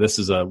 So yeah, this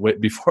is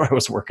before I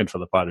was working for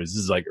the Padres.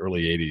 This is like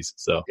early 80s.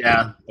 So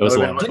yeah, it was a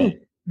lot of fun.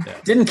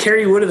 Didn't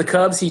Kerry Wood of the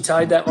Cubs? He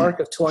tied that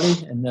mark of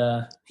 20,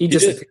 and he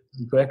disappeared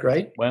quick,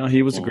 right? Well,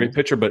 he was a great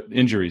pitcher, but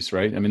injuries,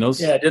 right? I mean,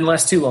 those. Yeah, it didn't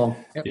last too long.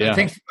 Yeah,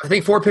 I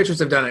think 4 pitchers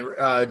have done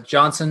it.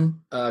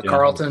 Johnson,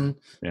 Carlton.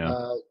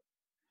 Yeah.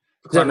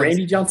 Is that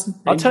Randy Johnson?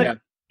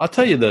 I'll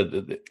tell you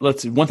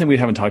one thing we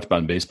haven't talked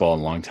about in baseball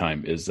in a long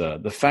time is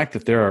the fact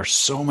that there are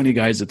so many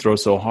guys that throw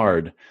so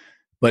hard,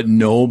 but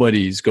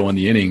nobody's going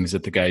the innings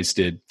that the guys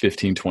did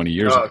 15, 20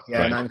 years ago. Yeah,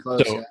 right? 9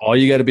 close. So all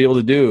you got to be able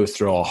to do is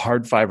throw a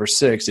hard 5 or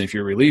 6, and if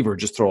you're a reliever,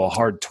 just throw a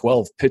hard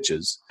 12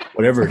 pitches,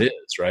 whatever it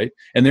is, right?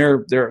 And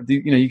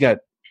you got,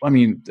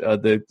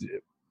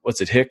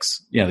 what's it,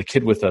 Hicks? Yeah, the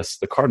kid with us,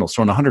 the Cardinals,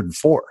 throwing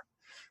 104.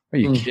 Are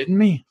you kidding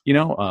me?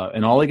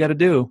 And all they got to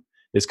do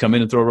is come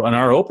in and throw on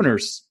our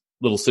openers.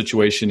 Little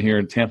situation here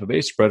in Tampa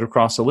Bay spread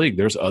across the league.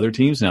 There's other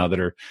teams now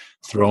that are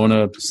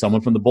throwing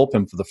someone from the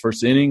bullpen for the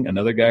first inning,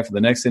 another guy for the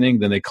next inning.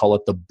 Then they call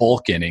it the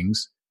bulk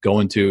innings,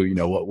 going to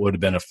what would have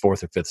been a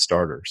 4th or 5th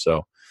starter.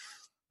 So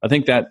I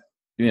think that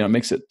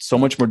makes it so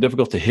much more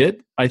difficult to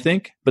hit. I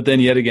think, but then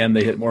yet again,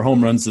 they hit more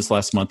home runs this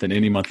last month than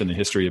any month in the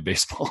history of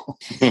baseball.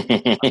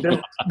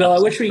 Bill, I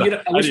wish we could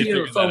get on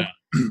the phone.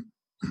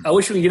 I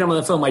wish we could get him on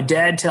the phone. My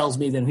dad tells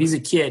me that when he's a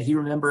kid, he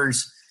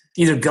remembers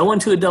either going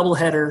to a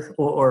doubleheader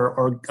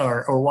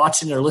or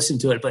watching or listening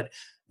to it, but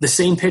the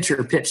same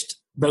pitcher pitched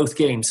both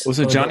games. Was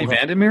it Johnny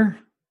Vandermeer?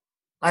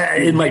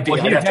 It might be.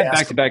 Well, he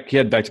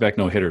had back-to-back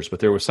no hitters,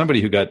 but there was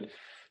somebody who got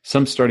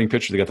some starting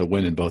pitcher that got the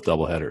win in both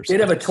doubleheaders. They'd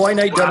have a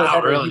twilight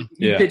doubleheader. Really?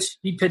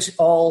 He pitched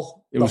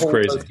all. It was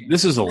crazy.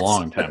 This is a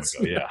long time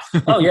ago. Yeah.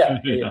 Oh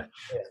yeah.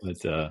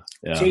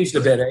 But, changed a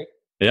bit, eh?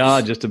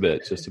 Yeah, just a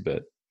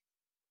bit.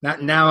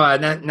 Now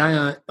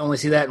I only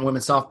see that in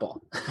women's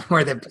softball,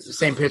 where the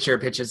same pitcher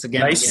pitches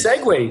again. Nice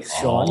segue,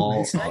 Sean.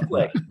 Nice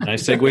segue.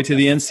 Nice segue to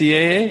the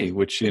NCAA,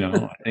 which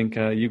I think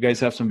you guys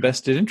have some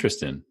vested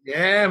interest in.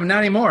 Yeah, but not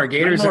anymore.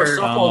 Gators are.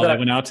 That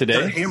went out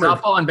today.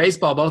 Softball and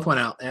baseball both went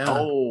out. Yeah.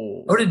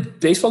 Oh, did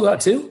baseball go out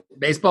too?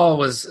 Baseball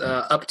was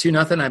up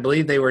 2-0. I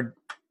believe they were.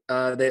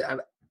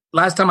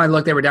 Last time I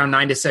looked, they were down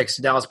 9-6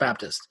 to Dallas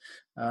Baptist.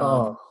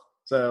 So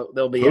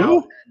they'll be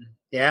out.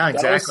 Yeah,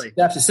 exactly.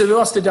 So they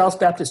lost to Dallas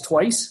Baptist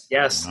twice?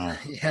 Yes. Wow.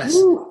 Yes.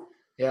 Woo.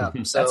 Yeah.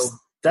 So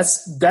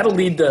that'll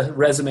lead the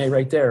resume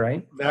right there,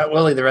 right? That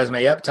will lead the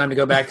resume. Yep. Time to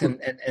go back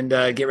and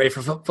get ready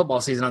for football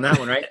season on that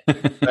one, right?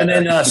 And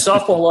then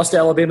softball lost to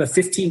Alabama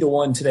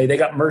 15-1 today. They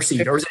got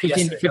mercied. Or was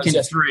it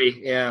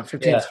 15-3. Yeah,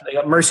 15. Yeah, they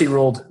got mercy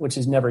ruled, which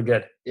is never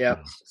good. Yeah,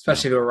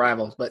 especially to a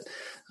rival. But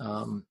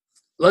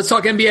let's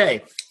talk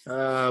NBA.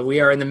 We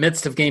are in the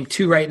midst of game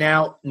 2 right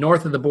now,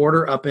 north of the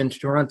border, up in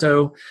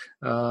Toronto.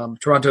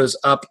 Toronto's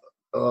up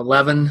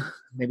 11,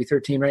 maybe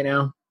 13 right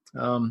now.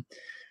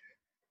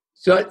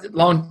 So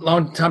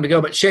long time to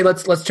go. But Shay,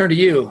 let's turn to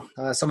you,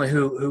 someone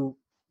who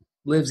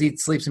lives,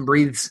 eats, sleeps, and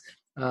breathes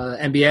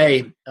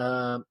NBA.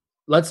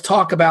 Let's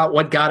talk about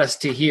what got us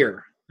to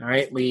here. All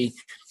right, we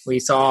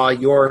saw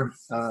your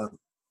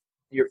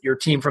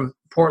team from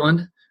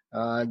Portland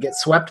get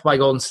swept by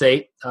Golden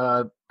State.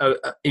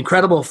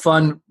 Incredible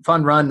fun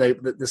run.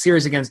 The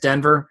series against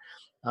Denver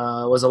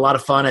was a lot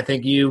of fun. I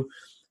think you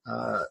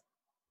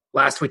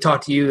last we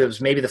talked to you, it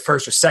was maybe the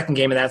first or second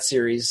game of that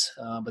series,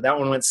 but that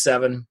one went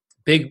 7.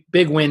 Big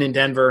win in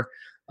Denver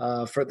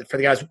for the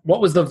guys.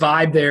 What was the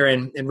vibe there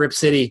in Rip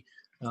City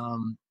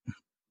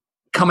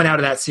coming out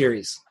of that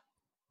series?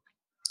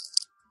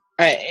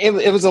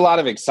 It was a lot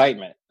of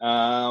excitement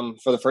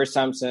for the first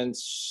time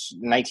since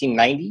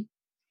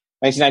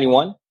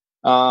 1991.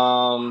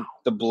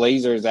 The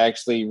Blazers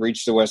actually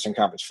reached the Western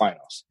Conference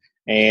Finals.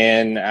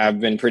 And I've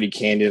been pretty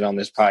candid on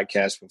this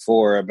podcast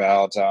before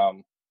about,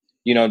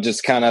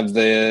 just kind of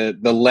the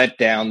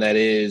letdown that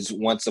is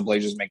once the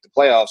Blazers make the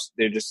playoffs.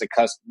 They're just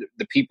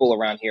the people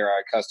around here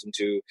are accustomed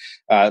to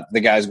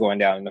the guys going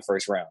down in the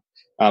first round.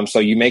 So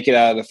you make it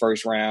out of the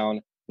first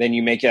round, then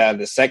you make it out of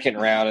the second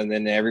round, and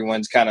then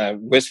everyone's kind of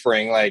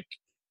whispering like,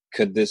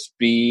 could this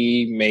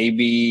be,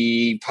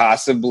 maybe,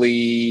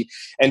 possibly?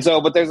 And so,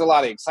 but there's a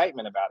lot of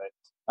excitement about it.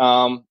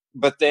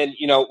 But then,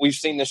 we've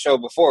seen the show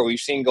before. We've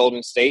seen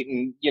Golden State,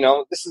 and,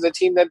 this is a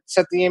team that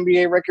set the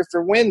NBA record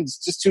for wins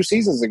just 2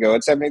 seasons ago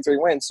at 73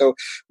 wins. So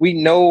we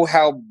know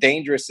how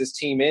dangerous this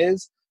team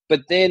is.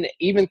 But then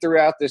even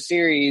throughout the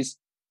series,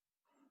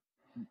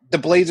 the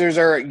Blazers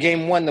are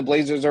game 1, the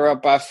Blazers are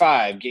up by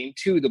 5. Game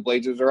 2, the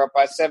Blazers are up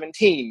by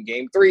 17.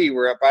 Game 3,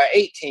 we're up by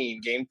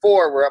 18. Game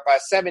 4, we're up by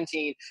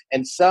 17,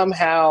 and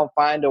somehow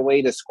find a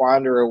way to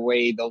squander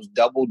away those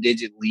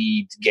double-digit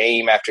leads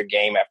game after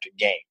game after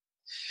game.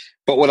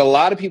 But what a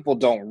lot of people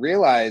don't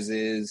realize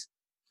is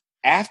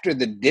after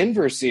the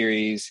Denver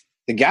series,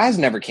 the guys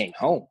never came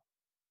home.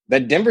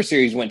 That Denver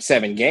series went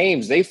 7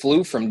 games. They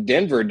flew from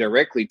Denver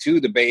directly to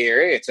the Bay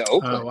Area to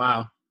Oakland. Oh,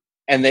 wow.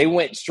 And they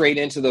went straight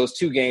into those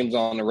 2 games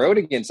on the road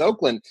against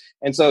Oakland.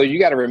 And so you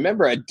got to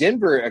remember a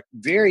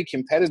very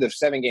competitive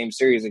 7-game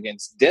series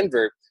against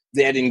Denver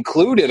that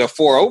included a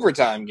 4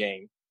 overtime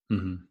game.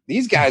 Mm-hmm.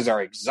 These guys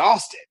are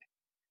exhausted.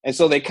 And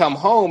so they come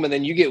home, and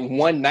then you get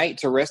one night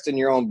to rest in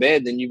your own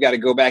bed. Then you got to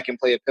go back and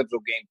play a pivotal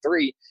game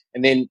 3.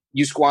 And then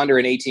you squander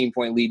an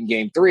 18-point lead in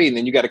game 3. And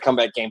then you got to come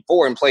back game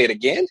 4 and play it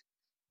again.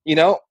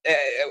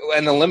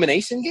 An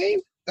elimination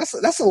game.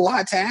 That's a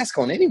lot to ask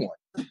on anyone.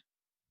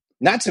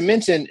 Not to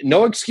mention,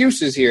 no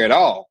excuses here at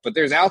all, but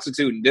there's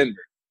altitude in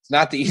Denver. It's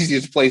not the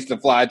easiest place to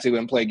fly to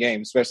and play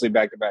games, especially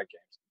back-to-back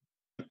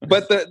games.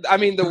 But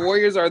the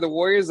Warriors are the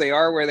Warriors. They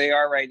are where they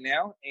are right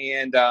now.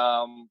 And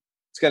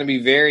it's going to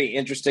be very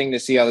interesting to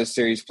see how this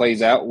series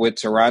plays out with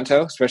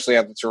Toronto, especially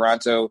after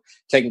Toronto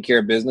taking care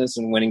of business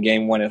and winning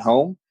game 1 at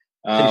home.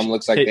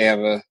 Looks like they have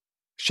a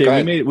 –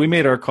 Shay, we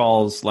made our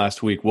calls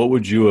last week. What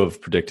would you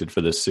have predicted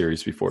for this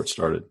series before it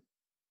started?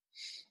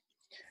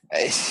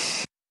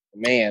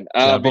 Man,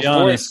 be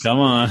honest. Come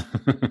on.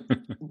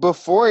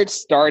 Before it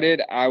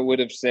started, I would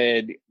have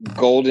said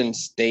Golden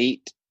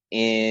State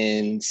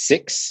in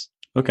 6.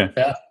 Okay,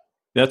 yeah.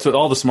 That's what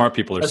all the smart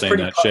people are saying.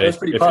 That Shay,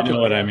 if you know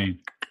what I mean.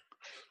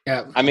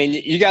 Yeah, I mean,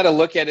 you got to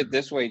look at it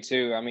this way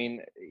too. I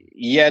mean,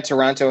 yeah,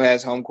 Toronto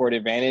has home court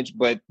advantage,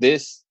 but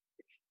this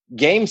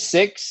game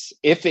 6,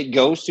 if it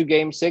goes to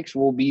game 6,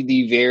 will be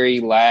the very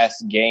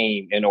last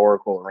game in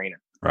Oracle Arena.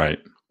 Right.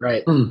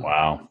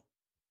 Wow.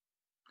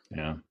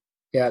 Yeah.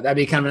 Yeah, that'd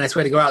be kind of a nice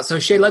way to go out. So,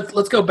 Shay,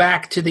 let's go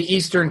back to the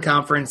Eastern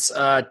Conference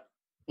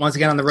once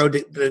again on the road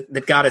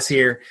that got us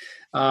here.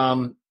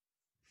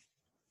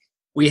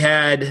 We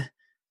had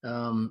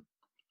I'm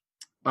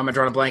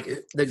drawing a blank.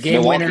 The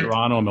game winner,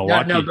 Toronto,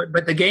 Milwaukee. No,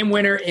 but the game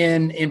winner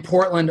in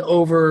Portland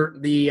over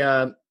the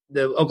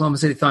Oklahoma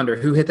City Thunder.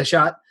 Who hit the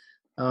shot?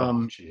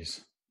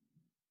 Jeez.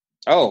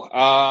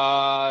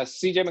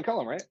 C.J.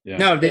 McCollum, right? Yeah.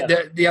 No,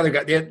 the other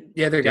guy,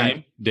 the other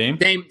guy, Dame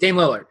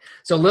Lillard.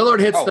 So Lillard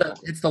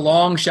hits the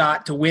long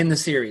shot to win the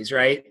series,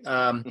 right?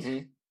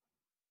 I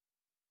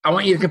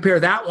want you to compare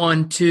that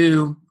one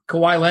to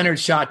Kawhi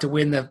Leonard's shot to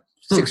win the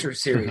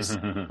Sixers series.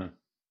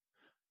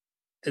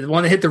 The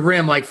one that hit the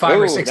rim like 5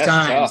 or 6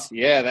 times. Tough.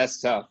 Yeah,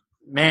 that's tough.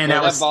 Man,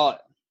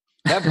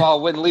 that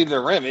ball wouldn't leave the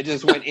rim. It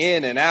just went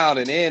in and out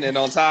and in and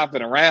on top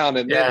and around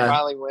and then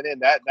finally went in.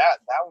 That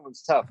one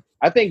was tough.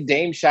 I think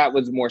Dame's shot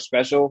was more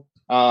special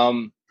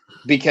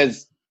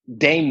because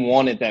Dame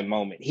wanted that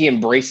moment. He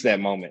embraced that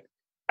moment.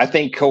 I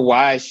think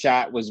Kawhi's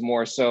shot was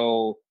more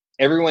so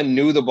everyone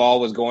knew the ball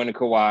was going to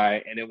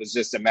Kawhi and it was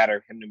just a matter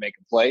of him to make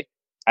a play.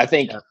 I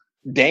think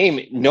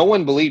Dame, no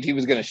one believed he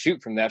was going to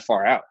shoot from that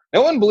far out.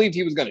 No one believed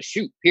he was going to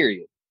shoot,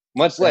 period,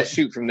 much less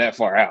shoot from that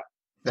far out.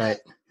 Right.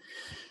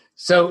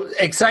 So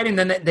exciting.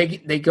 Then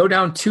they go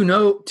down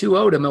 2-0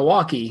 to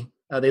Milwaukee.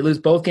 They lose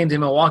both games in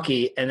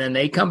Milwaukee, and then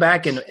they come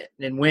back and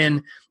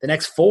win the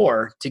next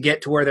 4 to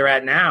get to where they're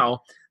at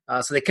now.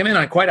 So they come in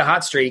on quite a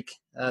hot streak.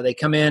 They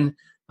come in,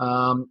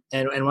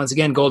 and once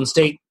again, Golden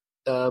State,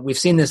 we've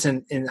seen this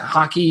in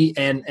hockey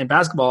and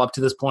basketball up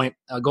to this point.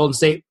 Golden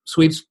State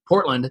sweeps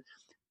Portland,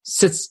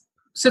 sits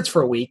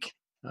for a week.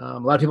 A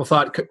lot of people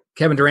thought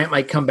Kevin Durant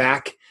might come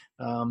back,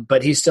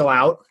 but he's still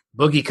out.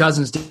 Boogie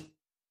Cousins did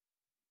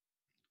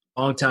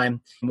long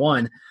time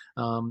won.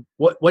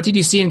 What did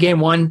you see in game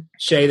 1,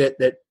 Shay,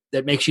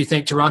 that makes you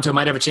think Toronto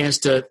might have a chance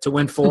to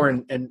win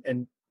 4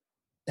 and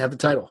have the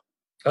title?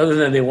 Other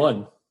than they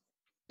won.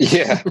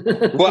 Yeah.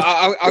 Well,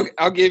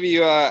 I'll give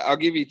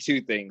you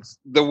two things.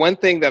 The one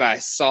thing that I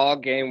saw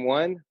game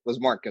one was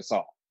Marc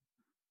Gasol,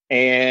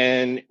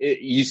 and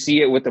you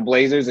see it with the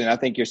Blazers, and I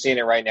think you're seeing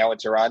it right now with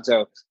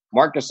Toronto.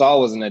 Marc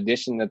Gasol was an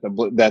addition that the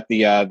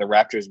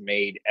Raptors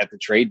made at the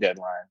trade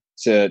deadline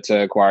to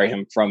acquire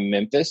him from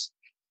Memphis,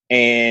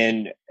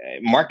 and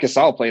Marc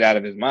Gasol played out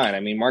of his mind. I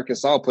mean, Marc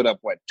Gasol put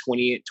up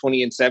 20-7,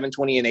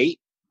 20-8.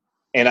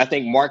 And I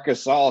think Marc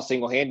Gasol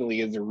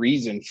single-handedly is the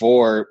reason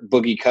for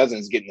Boogie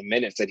Cousins getting the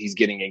minutes that he's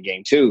getting in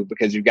game two,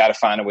 because you've got to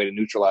find a way to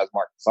neutralize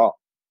Marc Gasol.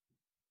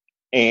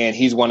 And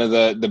he's one of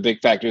the big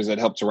factors that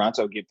helped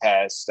Toronto get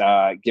past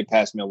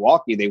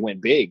Milwaukee. They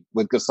went big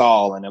with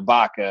Gasol and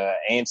Ibaka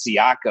and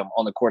Siakam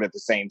on the court at the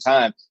same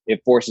time.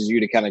 It forces you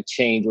to kind of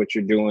change what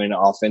you're doing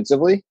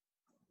offensively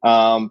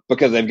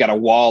because they've got a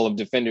wall of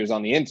defenders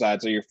on the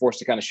inside, so you're forced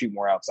to kind of shoot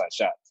more outside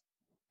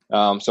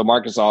shots. So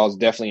Marc Gasol is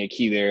definitely a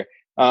key there.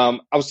 I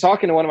was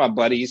talking to one of my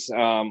buddies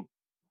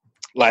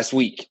last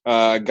week.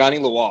 Gani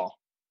Lawal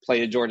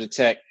played at Georgia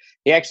Tech.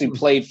 He actually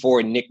played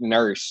for Nick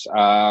Nurse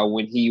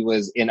when he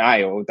was in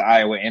Iowa with the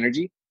Iowa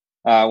Energy.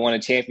 Won a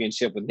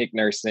championship with Nick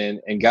Nurse.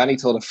 And Gani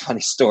told a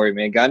funny story,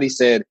 man. Gani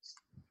said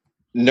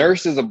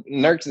Nurse is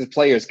a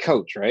player's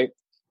coach, right?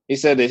 He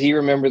said that he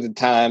remembered the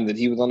time that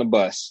he was on the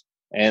bus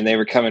and they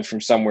were coming from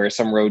somewhere,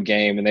 some road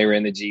game, and they were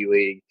in the G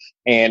League.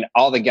 And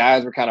all the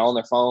guys were kind of on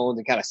their phones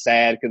and kind of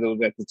sad because it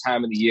was at the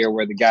time of the year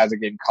where the guys are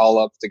getting called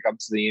up to come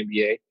to the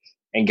NBA.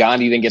 And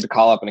Gandhi didn't get the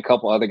call up, and a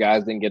couple other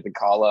guys didn't get the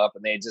call up,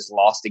 and they had just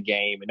lost the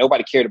game. And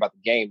nobody cared about the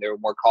game. They were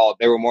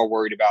more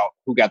worried about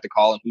who got the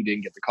call and who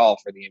didn't get the call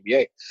for the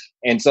NBA.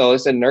 And so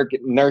it's a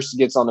Nurse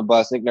gets on the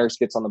bus. Nick Nurse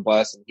gets on the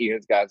bus and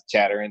hears guys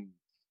chattering,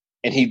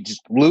 and he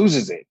just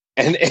loses it.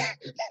 And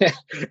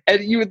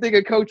and you would think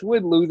a coach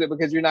would lose it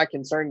because you're not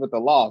concerned with the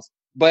loss.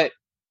 But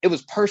it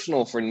was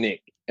personal for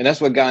Nick. And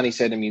that's what Gandhi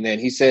said to me then.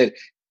 He said,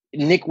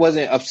 Nick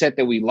wasn't upset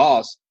that we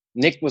lost.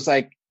 Nick was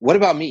like, what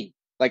about me?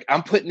 Like,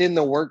 I'm putting in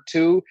the work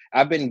too.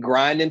 I've been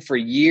grinding for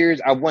years.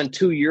 I won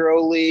 2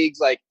 Euro leagues.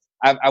 Like,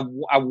 I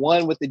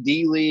won with the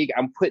D League.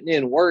 I'm putting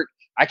in work.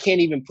 I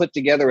can't even put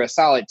together a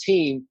solid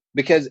team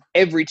because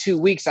every 2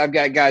 weeks I've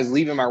got guys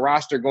leaving my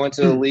roster, going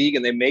to the league,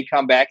 and they may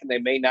come back and they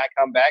may not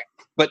come back.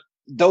 But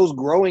those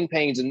growing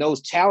pains and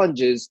those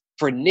challenges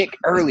for Nick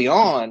early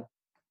on,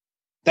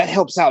 that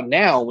helps out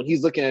now when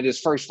he's looking at his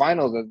first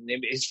finals,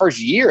 his first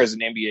year as an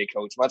NBA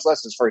coach, much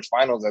less his first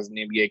finals as an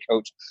NBA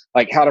coach,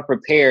 like how to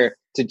prepare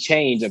to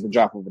change at the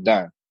drop of a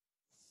dime.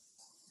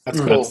 That's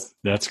cool.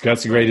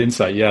 That's a great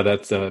insight. Yeah,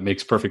 that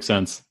makes perfect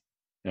sense.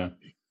 Yeah.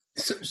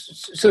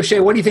 So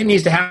Shay, what do you think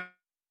needs to happen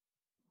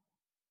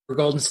for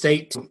Golden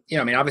State?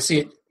 I mean,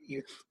 obviously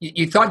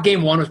you thought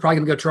game one was probably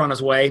going to go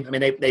Toronto's way. I mean,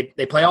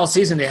 they play all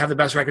season. They have the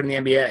best record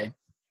in the NBA.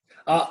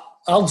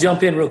 I'll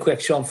jump in real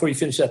quick, Sean, before you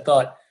finish that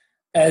thought.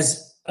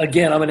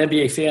 Again, I'm an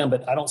NBA fan,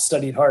 but I don't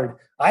study it hard.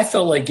 I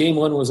felt like game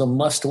one was a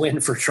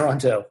must-win for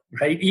Toronto,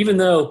 right? Even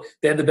though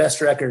they had the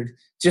best record,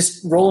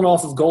 just rolling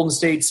off of Golden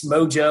State's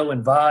mojo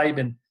and vibe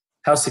and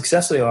how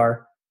successful they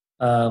are,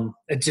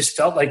 it just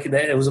felt like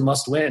it was a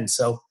must-win.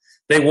 So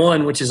they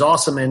won, which is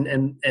awesome,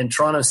 and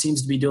Toronto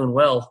seems to be doing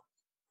well.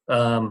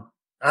 I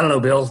don't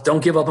know, Bill.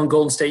 Don't give up on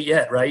Golden State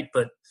yet, right?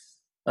 But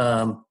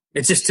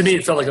it's just, to me,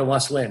 it felt like a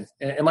must-win.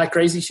 Am I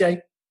crazy,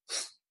 Shay?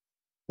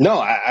 No,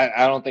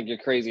 I don't think you're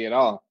crazy at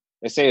all.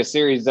 They say a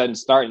series doesn't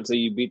start until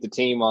you beat the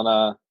team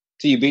on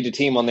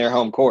their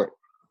home court.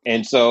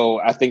 And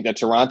so I think that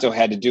Toronto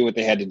had to do what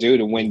they had to do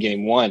to win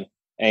game one.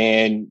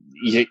 And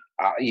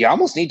you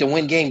almost need to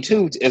win game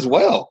two as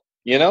well,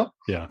 Yeah.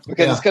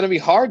 Because it's going to be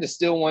hard to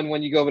still win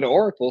when you go over to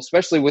Oracle,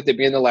 especially with it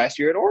being the last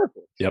year at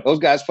Oracle. Yep. Those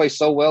guys play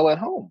so well at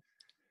home.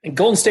 And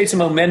Golden State's a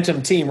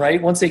momentum team,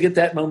 right? Once they get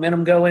that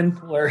momentum going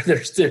where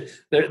they're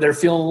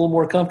feeling a little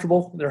more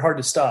comfortable, they're hard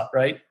to stop,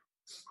 right?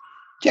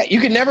 Yeah,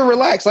 you can never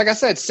relax. Like I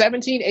said,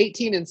 17,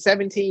 18, and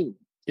 17.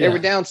 They were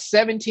down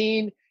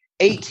 17,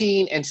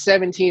 18, and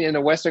 17 in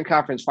the Western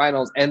Conference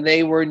Finals, and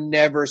they were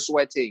never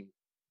sweating.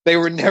 They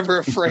were never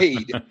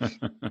afraid.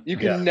 You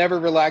can never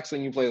relax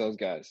when you play those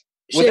guys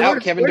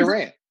without Kevin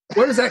Durant.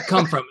 Where does that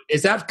come from?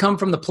 Does that come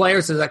from the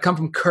players? Does that come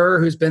from Kerr,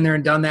 who's been there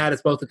and done that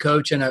as both a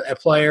coach and a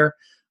player?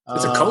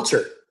 It's a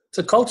culture. It's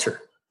a culture.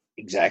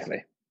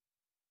 Exactly,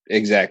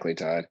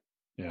 Todd.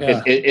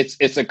 Yeah.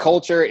 It's a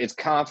culture. It's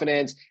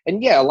confidence,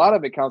 and a lot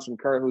of it comes from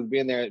Kerr, who's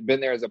been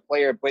there as a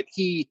player. But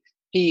he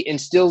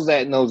instills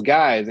that in those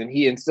guys, and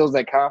he instills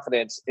that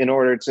confidence in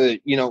order to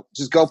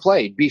just go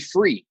play, be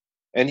free.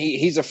 And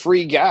he's a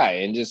free guy,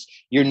 and just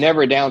you're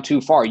never down too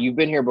far. You've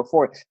been here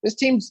before. This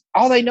team's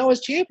all they know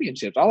is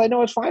championships. All they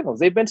know is finals.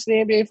 They've been to the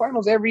NBA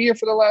Finals every year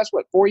for the last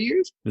 4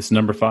 years. This is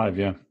number 5.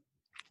 Yeah.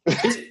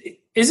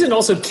 Isn't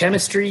also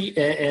chemistry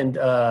and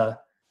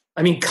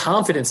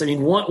confidence. I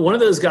mean, one of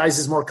those guys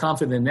is more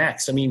confident than the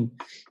next. I mean,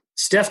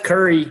 Steph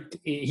Curry,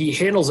 he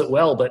handles it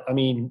well, but I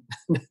mean,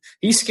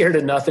 he's scared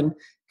of nothing.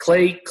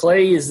 Clay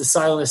is the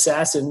silent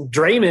assassin.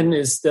 Draymond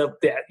is the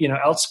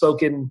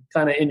outspoken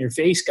kind of in your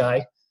face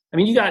guy. I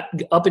mean, you got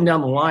up and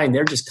down the line.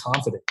 They're just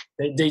confident.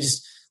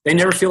 They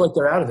never feel like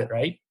they're out of it,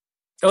 right?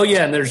 Oh,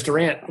 yeah, and there's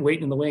Durant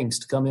waiting in the wings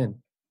to come in.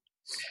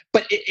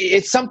 But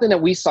it's something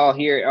that we saw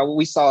here.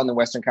 We saw in the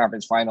Western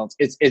Conference Finals.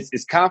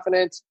 It's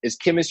confidence, it's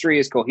chemistry,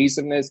 it's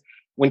cohesiveness.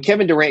 When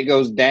Kevin Durant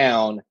goes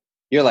down,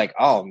 you're like,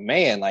 oh,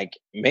 man, like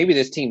maybe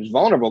this team's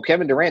vulnerable.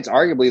 Kevin Durant's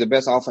arguably the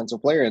best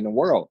offensive player in the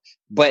world.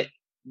 But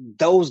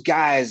those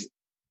guys,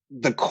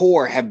 the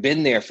core, have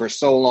been there for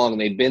so long.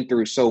 They've been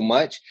through so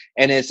much.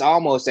 And it's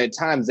almost at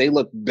times they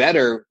look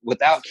better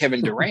without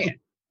Kevin Durant.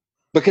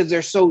 Because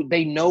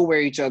they know where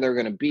each other are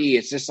going to be.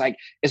 It's just like,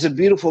 it's a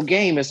beautiful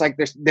game. It's like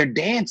they're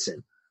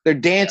dancing. They're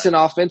dancing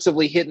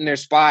offensively, hitting their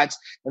spots,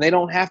 and they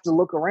don't have to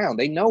look around.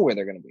 They know where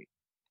they're going to be.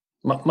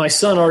 My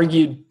son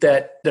argued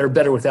that they're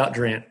better without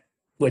Durant,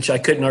 which I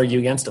couldn't argue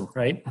against him,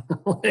 right?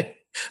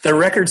 Their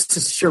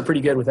record's sure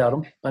pretty good without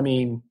him. I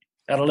mean,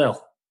 I don't know.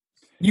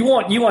 You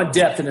want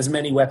depth in as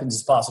many weapons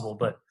as possible,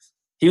 but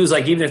he was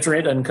like, even if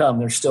Durant doesn't come,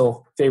 they're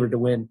still favored to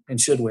win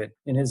and should win,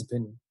 in his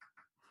opinion.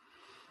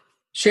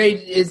 Shay,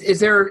 is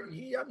there,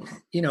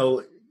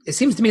 it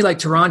seems to me like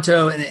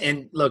Toronto,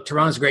 and look,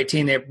 Toronto's a great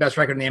team. They have best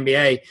record in the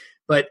NBA,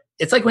 but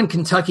it's like when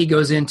Kentucky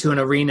goes into an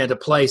arena to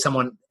play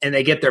someone and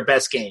they get their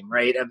best game,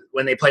 right?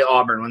 When they play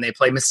Auburn, when they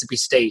play Mississippi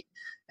State,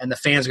 and the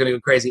fans are going to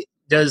go crazy.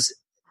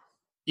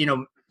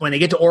 When they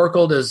get to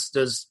Oracle, does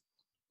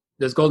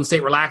Golden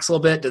State relax a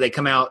little bit? Do they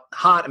come out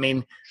hot? I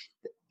mean,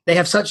 they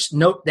have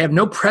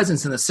no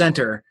presence in the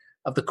center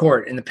of the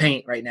court in the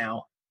paint right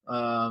now.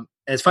 And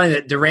it's funny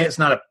that Durant's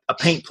not a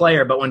paint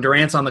player, but when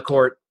Durant's on the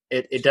court,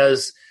 it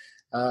does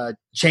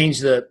change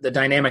the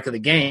dynamic of the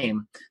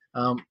game.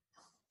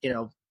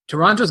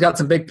 Toronto's got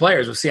some big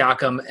players with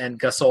Siakam and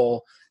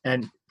Gasol,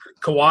 and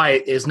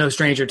Kawhi is no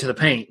stranger to the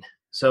paint.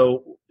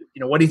 So,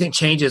 what do you think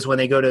changes when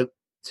they go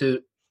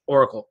to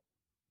Oracle?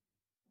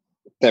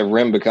 That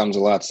rim becomes a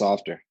lot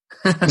softer.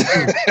 The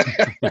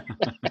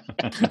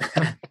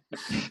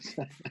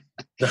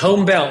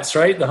home bounce,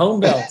 right? The home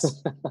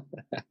bounce.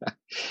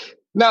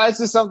 No, it's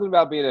just something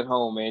about being at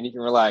home, man. You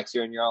can relax.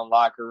 You're in your own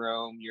locker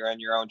room. You're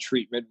in your own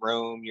treatment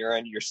room.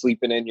 You're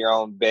sleeping in your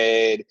own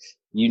bed.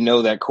 You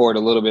know that court a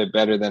little bit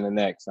better than the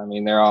next. I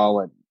mean, they're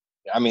all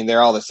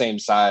the same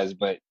size,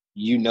 but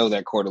you know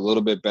that court a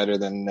little bit better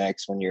than the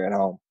next when you're at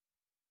home.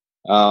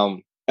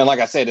 And like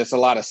I said, it's a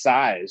lot of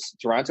size.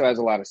 Toronto has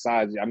a lot of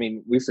size. I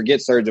mean, we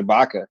forget Serge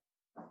Ibaka.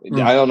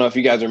 I don't know if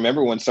you guys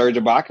remember when Serge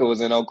Ibaka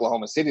was in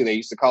Oklahoma City, they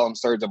used to call him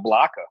Serge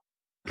Ibaka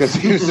because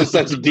he was just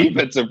such a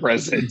defensive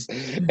presence.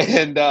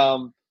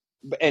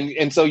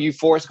 And so you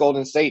force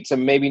Golden State to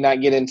maybe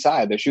not get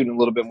inside. They're shooting a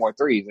little bit more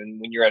threes.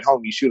 And when you're at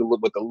home, you shoot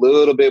with a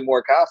little bit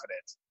more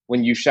confidence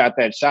when you shot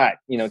that shot,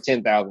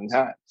 10,000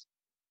 times.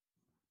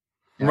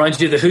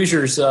 Reminds you of the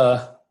Hoosiers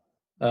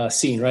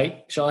scene,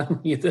 right, Sean?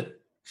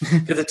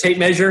 The tape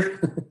measure.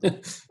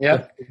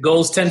 Yeah.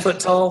 Goals 10 foot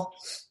tall.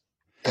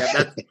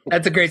 Yeah,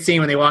 that's a great scene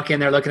when they walk in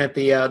there looking at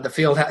the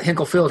field,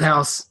 Hinkle Field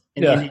House.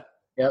 Yep.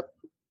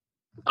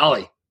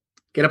 Ollie,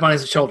 get up on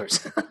his shoulders.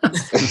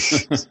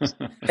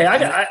 Hey,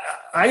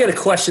 I got a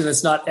question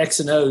that's not X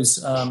and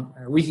O's.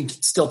 We can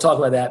still talk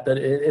about that, but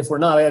if we're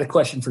not, I got a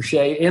question for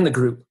Shay and the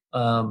group.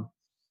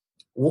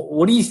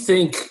 What do you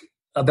think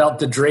about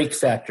the Drake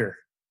factor?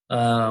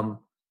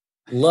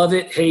 Love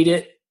it, hate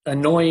it,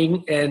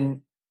 annoying,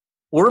 and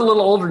we're a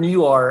little older than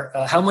you are.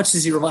 How much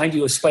does he remind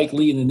you of Spike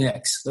Lee in the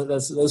Knicks?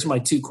 Those are my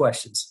two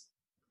questions.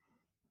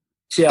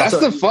 Yeah, that's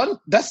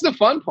the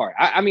fun part.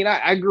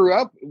 I grew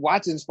up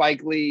watching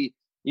Spike Lee,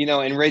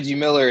 and Reggie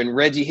Miller, and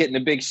Reggie hitting a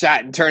big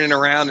shot and turning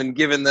around and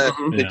giving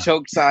the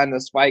choke sign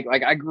to Spike.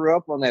 Like, I grew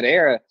up on that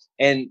era,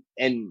 and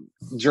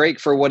Drake,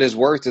 for what it's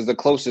worth, is the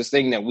closest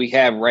thing that we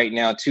have right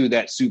now to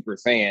that super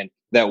fan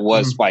that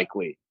was Spike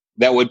Lee,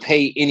 that would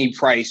pay any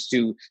price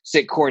to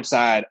sit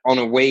courtside on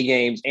away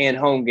games and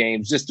home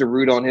games just to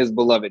root on his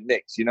beloved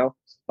Knicks.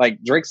 Like,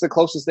 Drake's the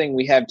closest thing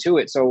we have to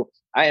it. So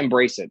I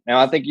embrace it. Now,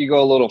 I think you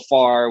go a little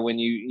far when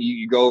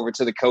you go over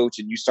to the coach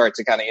and you start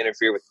to kind of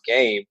interfere with the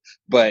game.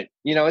 But,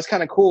 it's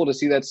kind of cool to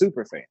see that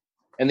super fan.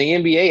 And the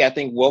NBA, I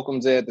think,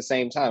 welcomes it at the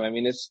same time. I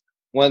mean, it's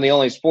one of the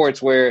only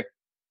sports where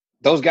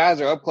those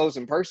guys are up close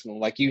and personal.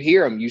 Like, you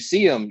hear them, you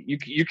see them,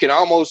 you can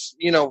almost,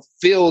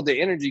 feel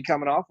the energy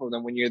coming off of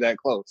them when you're that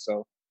close.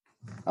 So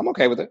I'm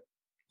okay with it.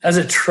 As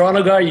a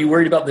Toronto guy, are you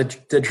worried about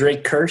the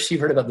Drake curse?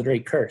 You've heard about the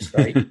Drake curse,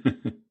 right?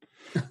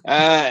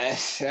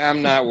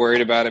 I'm not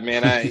worried about it,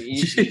 man. Did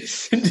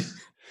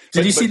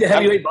you see the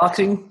heavyweight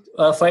boxing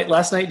fight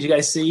last night? Did you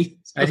guys see?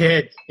 I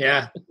did.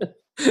 Yeah.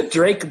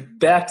 Drake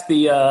backed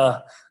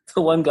the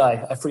one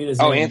guy. I forget his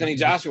name. Oh, Anthony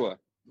Joshua.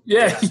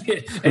 Yeah,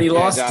 and he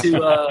lost to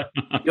the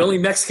only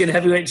Mexican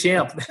heavyweight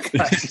champ.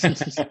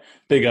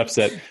 Big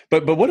upset.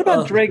 But what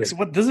about Drake's?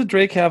 What doesn't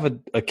Drake have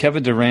a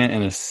Kevin Durant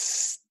and a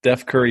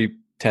Steph Curry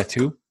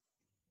tattoo?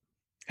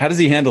 How does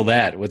he handle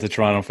that with the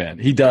Toronto fan?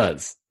 He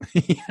does.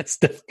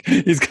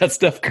 He's got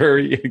Steph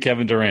Curry and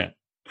Kevin Durant.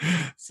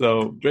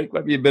 So Drake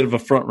might be a bit of a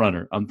front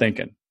runner, I'm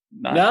thinking.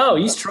 No,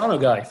 he's a Toronto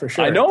guy for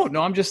sure. I know.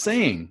 No, I'm just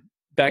saying.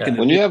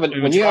 When you have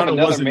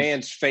another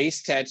man's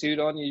face tattooed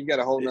on you, you've got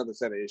a whole other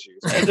set of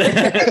issues.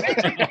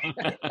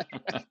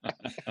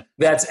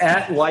 That's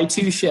at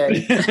Y2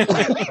 Shay.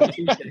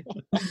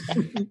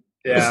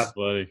 Yeah,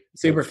 funny.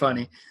 super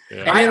funny.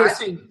 Yeah. I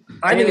think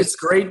it's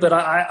great, but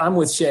I'm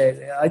with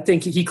Shay. I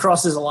think he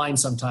crosses a line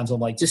sometimes. I'm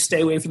like, just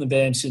stay away from the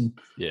bench and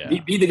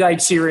be the guy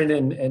cheering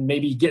and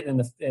maybe getting in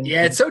the.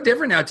 It's so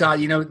different now, Todd.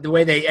 You know, the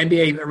way the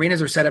NBA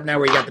arenas are set up now,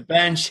 where you got the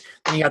bench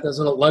and you got those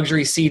little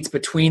luxury seats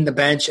between the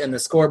bench and the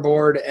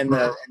scoreboard and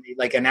the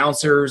like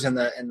announcers and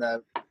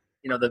the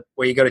the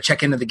where you go to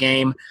check into the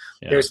game.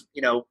 Yeah. There's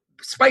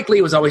Spike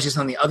Lee was always just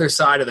on the other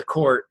side of the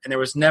court, and there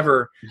was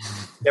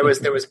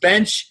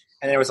bench.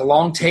 And there was a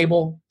long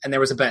table, and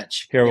there was a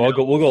bench. Here, we'll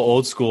go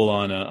old school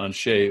on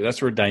Shea.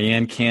 That's where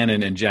Diane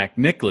Cannon and Jack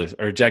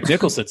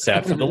Nicholson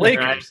sat for the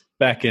Lakers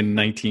back in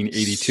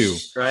 1982.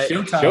 Right,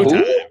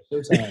 Showtime.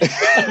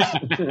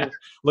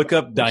 Look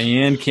up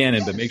Diane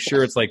Cannon, but make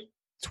sure it's like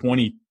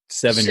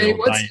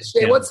 27-year-old Diane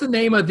Cannon. What's the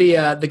name of the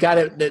guy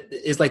that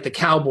is like the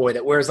cowboy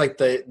that wears like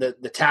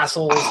the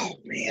tassels? Oh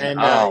man,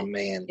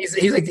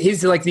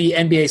 he's like the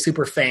NBA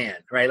super fan,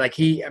 right? Like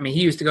he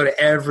used to go to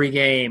every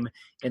game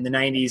in the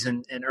 90s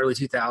and early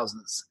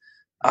 2000s.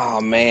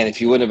 Oh man, if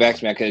you wouldn't have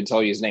asked me, I could have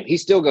told you his name. He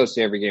still goes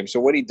to every game. So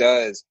what he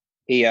does,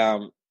 he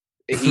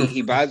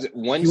buys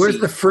one. He wears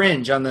the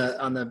fringe on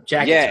the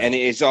jacket. Yeah, and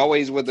it's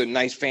always with a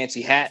nice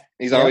fancy hat.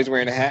 He's always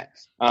wearing a hat.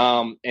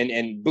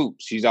 And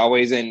boots. He's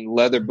always in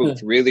leather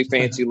boots, really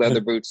fancy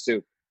leather boots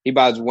too. He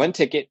buys one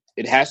ticket.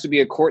 It has to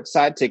be a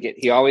courtside ticket.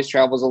 He always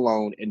travels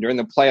alone. And during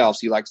the playoffs,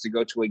 he likes to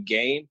go to a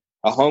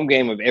home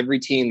game of every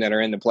team that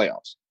are in the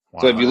playoffs.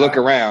 Wow. So if you look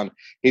around,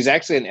 he's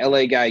actually an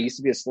LA guy. He used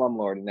to be a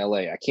slumlord in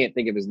LA. I can't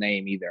think of his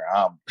name either.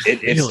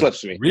 It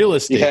slips me. Real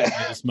estate.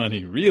 Yeah. This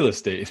money. Real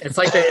estate. It's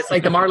like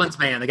the Marlins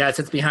man. The guy that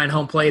sits behind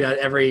home plate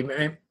at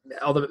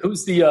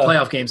who's the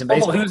playoff games in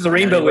baseball. Who's the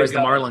rainbow? Wears the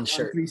Marlins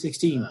shirt.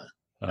 316.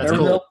 That's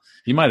cool.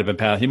 He might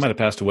have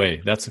passed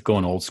away. That's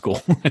going old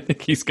school. I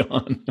think he's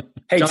gone.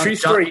 Hey, true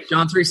story.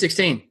 John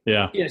 316.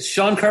 Yeah.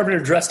 Sean Carpenter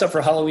dressed up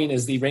for Halloween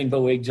as the rainbow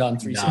wig John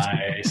 316.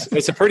 Nice.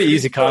 It's a pretty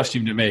easy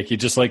costume to make. You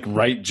just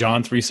write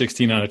John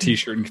 316 on a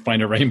T-shirt and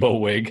find a rainbow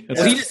wig.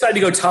 Well, he decided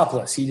to go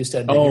topless. He just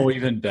had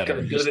even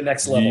better. Go to the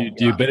next level.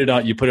 You bit it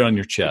out. You put it on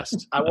your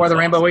chest. I wore the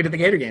rainbow wig to the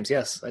Gator games.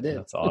 Yes, I did.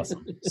 That's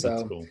awesome.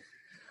 That's cool.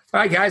 All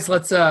right, guys.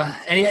 Let's.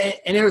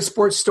 Any other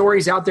sports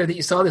stories out there that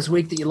you saw this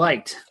week that you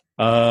liked?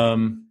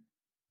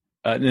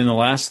 In the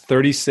last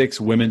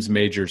 36 women's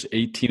majors,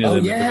 18 of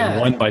them have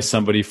been won by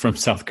somebody from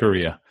South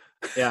Korea.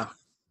 Yeah.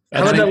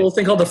 How about that little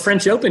thing called the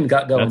French Open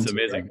got going? That's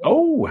amazing.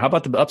 Oh, how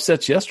about the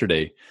upsets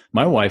yesterday?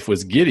 My wife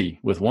was giddy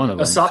with one of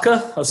them.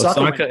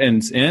 Osaka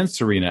and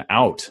Serena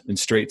out in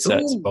straight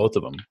sets, both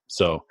of them.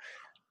 So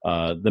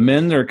the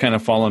men are kind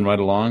of following right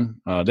along.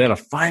 They had a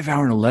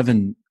 5-hour and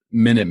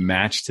 11-minute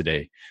match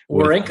today.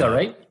 Wawrinka,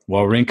 right?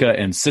 Wawrinka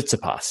and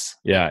Tsitsipas.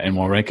 Yeah, and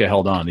Wawrinka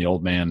held on. The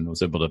old man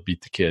was able to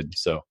beat the kid.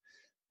 So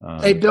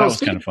hey, Bill, that was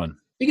kind of fun.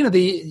 Speaking of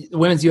the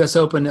Women's U.S.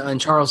 Open in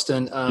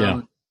Charleston,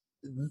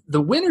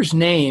 the winner's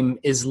name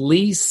is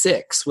Lee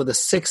Six with a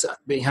 6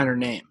 behind her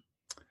name.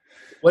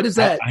 What is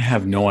that? I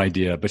have no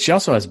idea, but she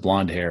also has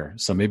blonde hair,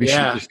 so maybe she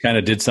just kind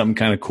of did something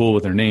kind of cool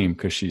with her name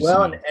because she's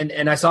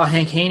and I saw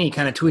Hank Haney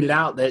kind of tweeted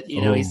out that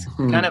he's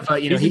kind of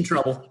he's in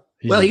trouble.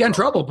 He got in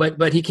trouble,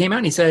 but he came out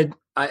and he said,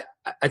 I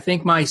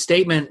think my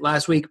statement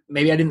last week,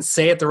 maybe I didn't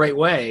say it the right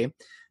way,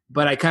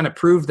 but I kind of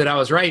proved that I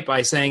was right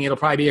by saying it'll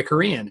probably be a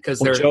Korean because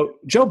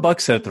Joe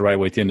Buck said it the right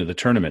way at the end of the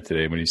tournament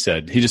today when he just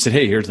said,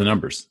 hey, here's the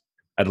numbers.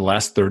 At the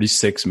last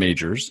 36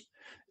 majors,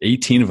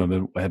 18 of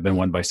them have been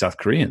won by South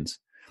Koreans.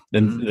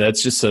 Then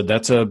that's just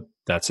that's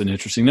an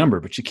interesting number,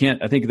 but you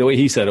can't. I think the way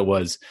he said it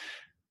was,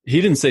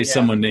 he didn't say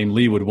someone named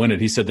Lee would win it.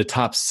 He said the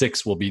top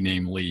 6 will be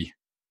named Lee.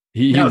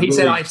 He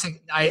said I'm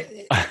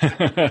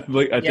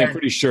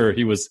pretty sure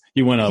he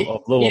went a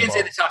little. He didn't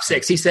say the top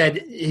 6. He said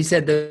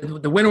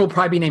the winner will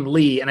probably be named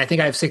Lee, and I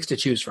think I have 6 to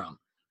choose from,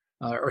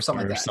 or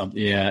something like that.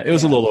 Yeah, it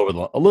was a little over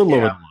the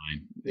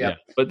line. Yeah,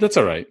 but that's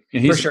all right.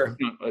 And he's for sure.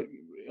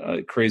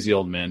 Crazy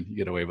old men, you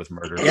get away with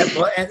murder. Yep,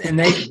 well, and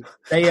they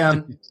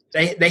handle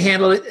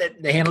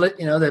it. They handle it.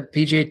 The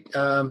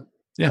PGA,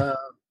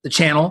 the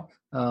channel.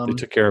 They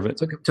took care of it.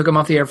 Took him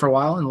off the air for a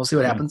while, and we'll see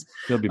what happens.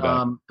 He'll be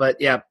back. But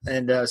yeah,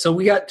 and so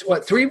we got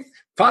 3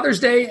 Father's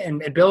Day,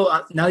 and Bill.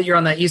 Now that you're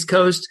on the East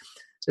Coast,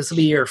 this will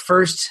be your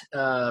first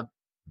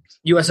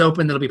U.S.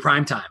 Open. That'll be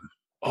prime time.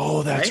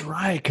 Oh, that's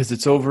right, because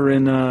it's over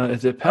in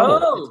is it Pebble?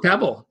 Oh, it's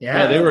Pebble.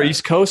 Yeah, they were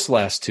East Coast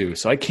last 2,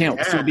 so I can't.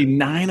 Yeah. So it'll be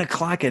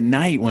 9:00 at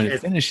night when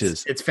it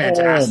finishes. It's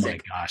fantastic. Oh my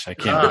gosh, I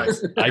can't.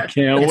 I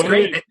can't wait.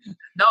 Great.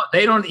 No,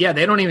 they don't. Yeah,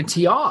 they don't even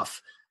tee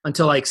off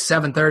until like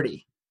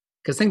 7:30.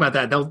 Because think about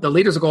that, the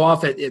leaders will go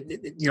off at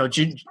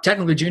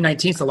technically June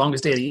 19th is the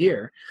longest day of the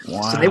year,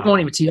 so they won't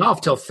even tee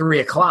off till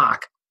 3:00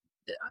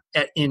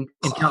 in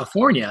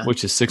California,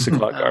 which is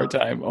 6:00 our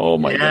time. Oh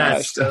my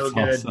gosh, so that's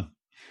good. Awesome.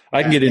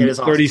 I can get in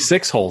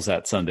 36 holes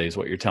that Sunday is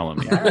what you're telling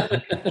me.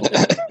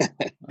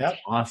 Yep.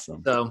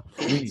 Awesome. So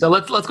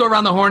let's go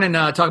around the horn and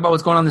talk about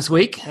what's going on this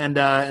week, and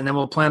then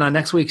we'll plan on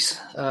next week's.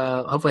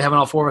 Hopefully, having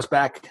all 4 of us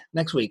back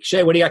next week.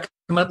 Shay, what do you got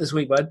coming up this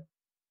week, bud?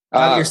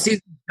 Your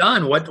season's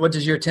done. What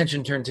does your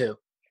attention turn to?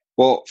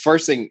 Well,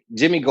 first thing,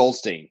 Jimmy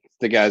Goldstein,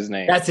 the guy's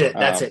name. That's it.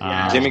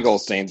 Yeah. Jimmy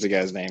Goldstein's the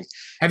guy's name.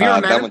 Have you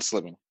ever met that him? one's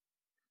slipping.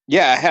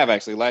 Yeah, I have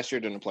actually. Last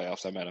year during the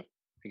playoffs, I met him.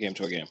 He came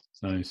to a game.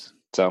 Nice.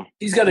 So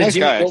He's got a nice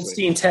Jimmy guy,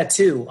 Goldstein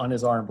tattoo on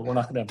his arm, but we're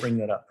not going to bring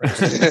that up.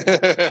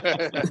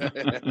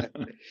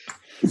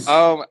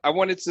 Right? I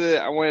wanted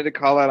to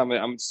call out.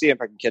 I'm see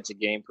if I can catch a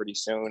game pretty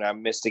soon. I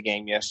missed a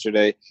game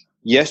yesterday.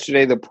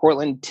 Yesterday, the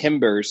Portland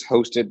Timbers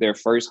hosted their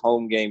first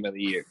home game of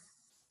the year,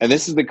 and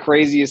this is the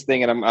craziest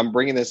thing. And I'm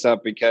bringing this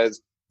up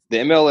because the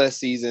MLS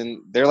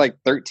season, they're like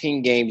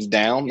 13 games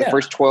down. The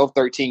first 12,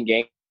 13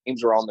 games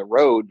were on the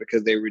road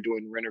because they were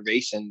doing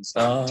renovations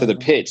to the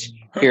pitch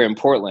here in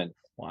Portland.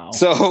 Wow.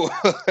 So,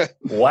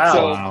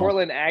 Wow.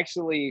 Portland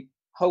actually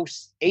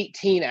hosts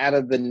 18 out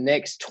of the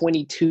next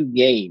 22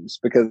 games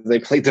because they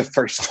played the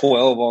first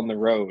 12 on the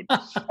road.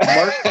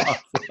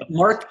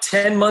 Mark,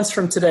 10 months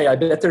from today, I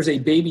bet there's a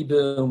baby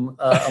boom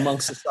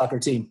amongst the soccer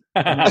team.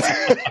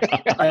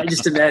 I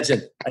just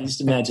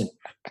imagine.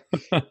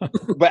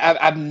 But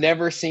I've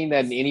never seen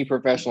that in any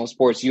professional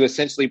sports. You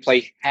essentially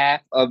play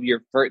half of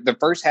the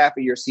first half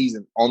of your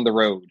season on the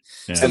road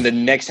and the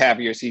next half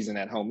of your season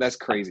at home. That's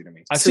crazy to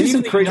me. I've seen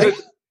some crazy.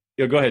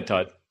 Go ahead,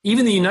 Todd.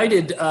 Even the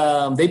United,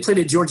 they played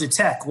at Georgia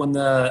Tech when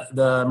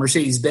the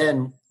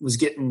Mercedes-Benz was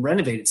getting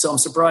renovated. So I'm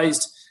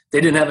surprised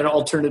they didn't have an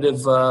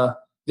alternative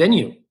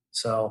venue.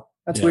 So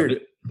that's weird.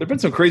 There have been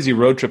some crazy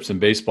road trips in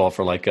baseball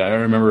for I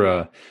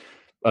remember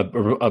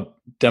a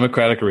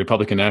Democratic or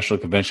Republican National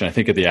Convention, I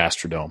think at the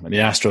Astrodome. And the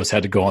Astros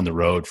had to go on the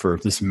road for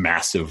this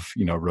massive,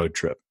 road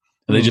trip.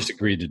 And they just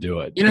agreed to do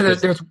it.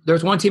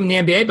 There's one team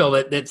in the NBA,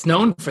 Bill, that's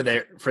known for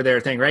their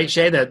thing, right,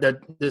 Shay?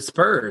 The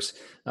Spurs.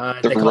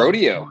 The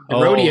rodeo. The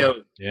rodeo.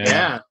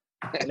 Yeah.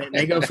 And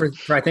they go for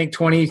I think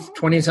 20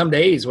 some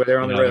days where they're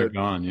on the road. They're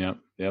gone. Yep,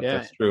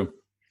 that's true.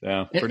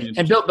 Yeah, pretty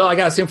and Bill, I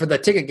got to assume for the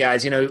ticket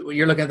guys, you're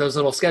looking at those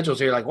little schedules.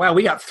 You're like, wow,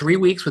 we got 3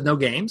 weeks with no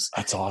games.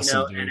 That's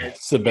awesome, dude.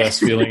 It's the best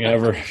feeling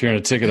ever if you're in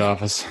a ticket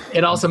office.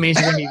 It also means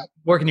you're going to be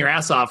working your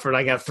ass off for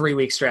like a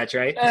 3-week stretch,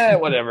 right?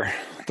 Whatever.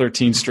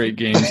 13 straight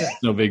games.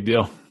 No big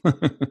deal.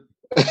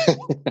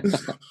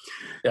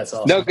 That's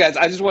awesome. No, guys,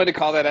 I just wanted to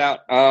call that out.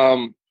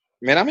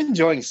 Man, I'm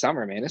enjoying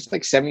summer, man. It's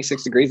like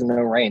 76 degrees and no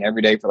rain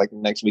every day for like the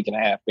next week and a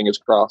half. Fingers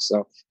crossed.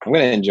 So I'm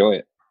going to enjoy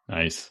it.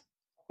 Nice.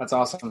 That's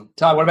awesome.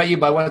 Todd, what about you,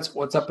 bud?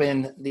 What's up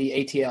in the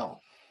ATL?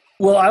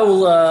 Well, I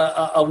will.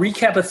 I'll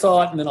recap a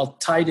thought, and then I'll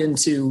tie it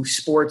into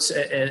sports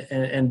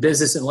and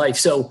business and life.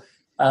 So,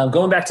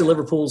 going back to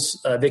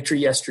Liverpool's victory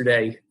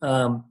yesterday,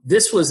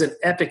 this was an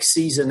epic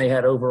season they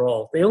had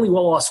overall. They only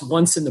lost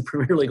once in the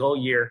Premier League all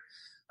year,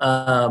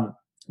 but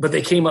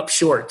they came up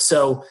short.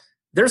 So,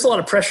 there's a lot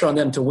of pressure on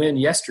them to win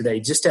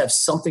yesterday, just to have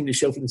something to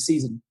show for the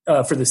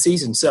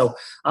season. So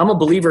I'm a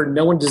believer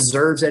no one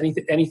deserves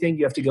anything.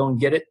 You have to go and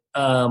get it.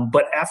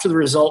 But after the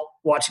result,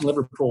 watching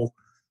Liverpool,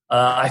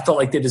 I felt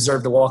like they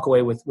deserved to walk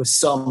away with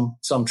some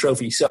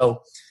trophy.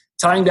 So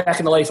tying back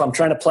into life, I'm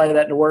trying to apply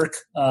that into work.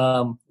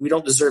 We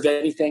don't deserve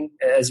anything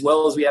as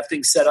well as we have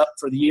things set up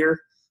for the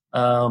year.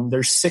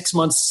 There's 7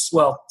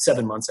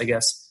 months, I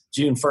guess,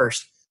 June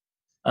 1st.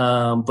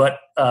 But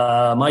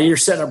my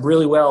year's setting up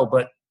really well,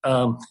 but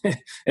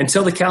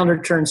until the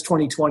calendar turns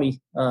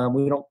 2020,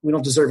 we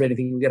don't deserve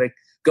anything. We got to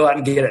go out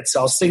and get it. So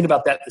I was thinking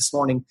about that this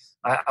morning.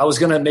 I was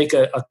going to make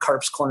a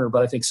Carp's Corner,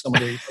 but I think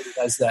somebody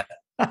has that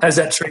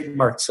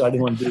trademarked, so I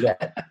didn't want to do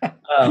that.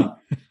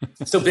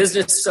 So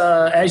business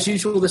as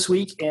usual this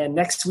week, and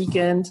next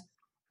weekend,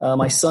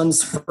 my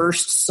son's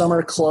first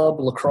summer club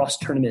lacrosse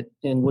tournament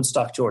in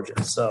Woodstock,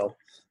 Georgia. So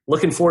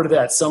looking forward to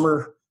that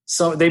summer.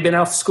 So they've been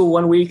out of school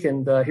 1 week,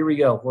 and here we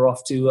go. We're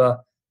off to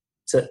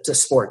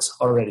sports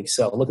already.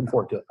 So looking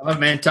forward to it. Oh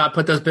man, Todd,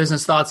 put those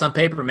business thoughts on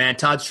paper, man.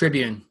 Todd's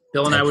Tribune.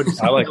 Bill and I would.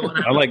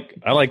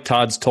 I like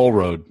Todd's Toll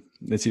Road.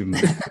 That's even.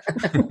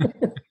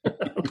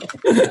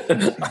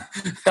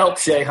 Help,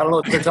 Shay. I don't know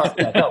what they're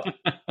talking about.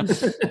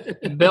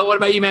 Help. Bill, what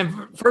about you,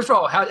 man? First of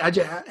all, how'd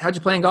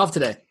you play in golf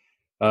today?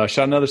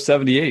 Shot another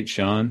 78,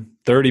 Sean.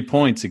 30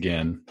 points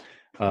again.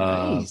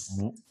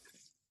 Nice.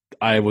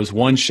 I was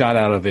one shot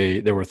out of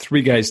there were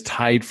 3 guys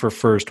tied for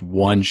first,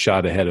 1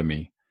 shot ahead of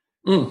me.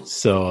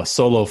 So a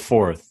solo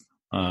fourth.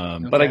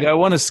 But I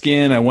won a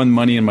skin. I won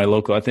money in my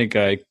local. I think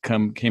I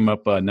came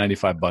up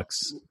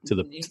 $95 to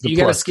the you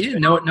got a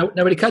skin? No,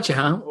 nobody cut you,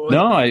 huh?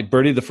 No, I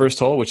birdied the first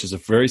hole, which is a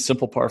very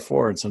simple par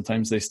 4, and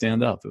sometimes they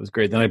stand up. It was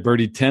great. Then I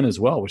birdied 10 as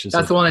well, which is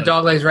the one that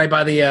doglegs right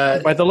by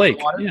the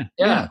lake. Water?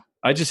 Yeah.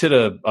 I just hit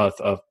a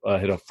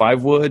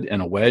 5-wood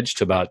and a wedge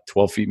to about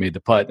 12 feet, made the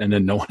putt, and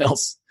then no one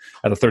else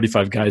out of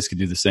 35 guys could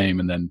do the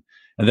same. And then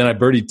I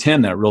birdied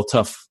 10, that real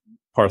tough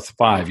par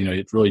 5.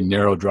 It's really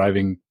narrow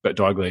driving, but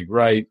dogleg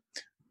right,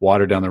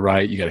 water down the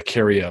right. You got to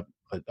carry a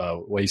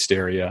waist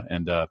area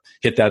and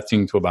hit that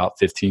thing to about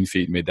 15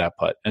 feet and made that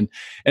putt. And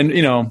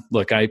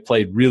look, I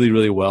played really,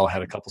 really well. I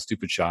had a couple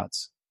stupid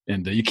shots,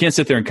 and you can't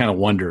sit there and kind of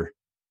wonder,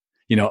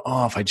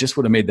 if I just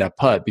would have made that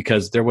putt,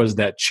 because there was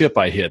that chip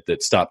I hit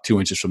that stopped 2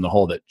 inches from the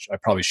hole that I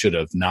probably should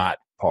have not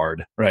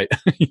parred, right?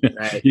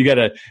 Right.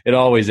 It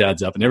always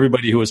adds up. And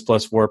everybody who was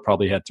 +4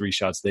 probably had 3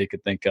 shots they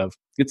could think of.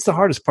 It's the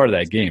hardest part of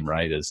that game,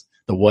 right? Is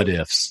the what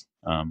ifs.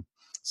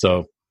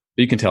 So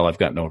you can tell I've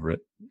gotten over it,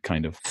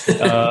 kind of.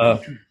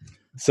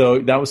 So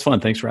that was fun.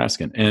 Thanks for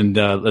asking. And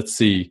let's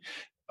see.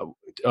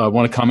 I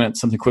want to comment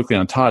something quickly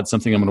on Todd,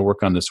 something I'm going to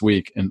work on this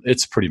week. And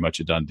it's pretty much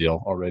a done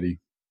deal already.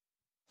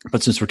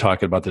 But since we're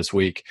talking about this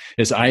week,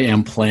 is I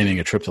am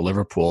planning a trip to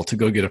Liverpool to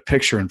go get a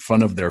picture in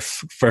front of their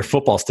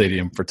football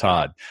stadium for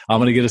Todd. I'm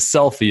going to get a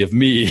selfie of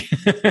me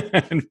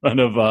in front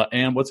of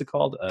what's it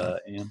called?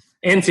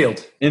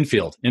 Infield, yeah.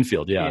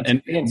 Infield,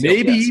 And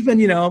maybe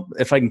even,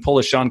 if I can pull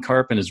a Sean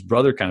Carp and his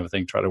brother kind of a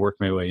thing, try to work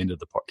my way into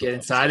the park. Get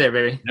inside there,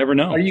 baby. Never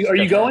know. Are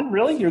you going?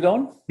 Really? You're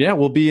going? Yeah,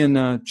 we'll be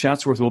in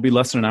Chatsworth. We'll be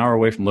less than an hour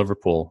away from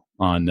Liverpool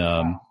on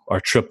our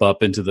trip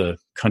up into the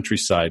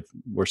countryside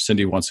where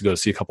Cindy wants to go to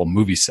see a couple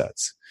movie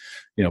sets.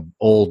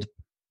 Old,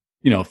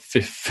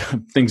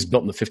 things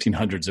built in the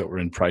 1500s that were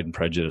in Pride and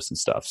Prejudice and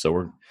stuff. So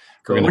we're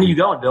when are you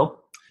going, Bill?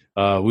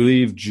 We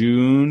leave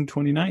June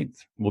 29th.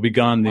 We'll be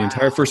gone the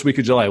entire first week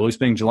of July. We'll be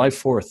spending July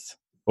 4th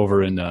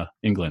over in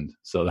England.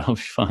 So that'll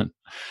be fun.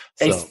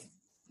 Hey,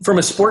 from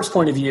a sports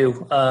point of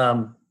view,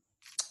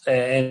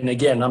 and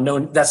again, I'm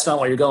knowing that's not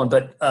why you're going,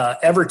 but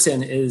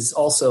Everton is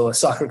also a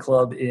soccer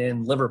club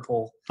in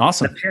Liverpool.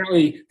 Awesome. And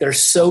apparently, they're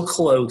so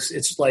close.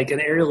 It's like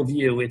an aerial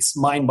view. It's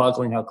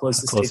mind-boggling how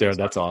close they are.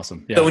 That's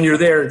awesome. Yeah. So when you're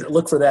there,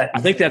 look for that.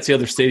 I think that's the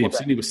other stadium.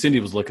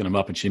 Cindy was looking them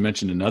up, and she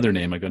mentioned another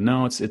name. I go,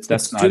 no,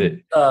 that's not good,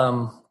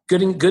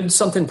 it. Good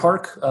something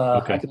park.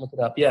 Okay. I can look it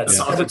up. Yeah, it's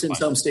Everton's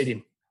home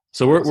stadium.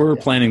 So we're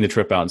planning the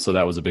trip out, and so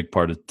that was a big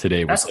part of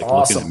today. Was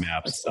awesome. Looking at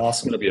maps. That's awesome.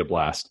 It's going to be a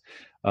blast.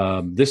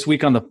 This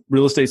week on the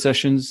real estate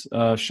sessions,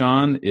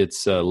 Sean,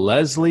 it's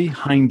Leslie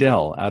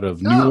Heindel out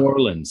of New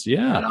Orleans.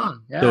 Yeah.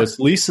 So it's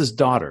Lisa's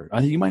daughter. I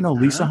think you might know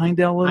Lisa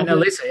Heindel a little bit. I know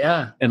Lisa,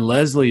 yeah. And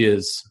Leslie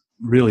is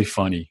really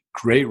funny,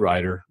 great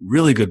writer,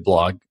 really good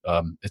blog.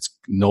 It's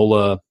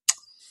Nola.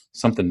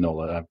 I'm going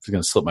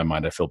to slip my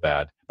mind. I feel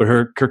bad. But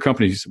her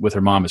company with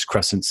her mom is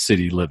Crescent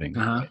City Living.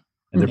 Uh-huh.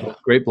 And they're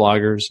both great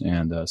bloggers.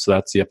 And so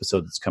that's the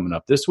episode that's coming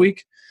up this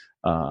week.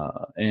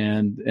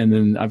 And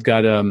then I've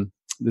got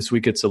this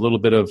week it's a little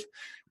bit of,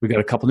 we got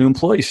a couple new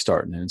employees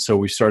starting. And so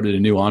we started a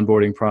new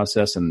onboarding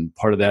process. And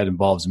part of that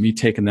involves me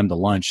taking them to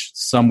lunch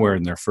somewhere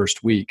in their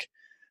first week.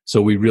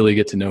 So we really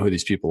get to know who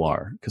these people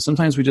are. Because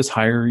sometimes we just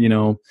hire,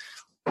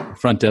 a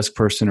front desk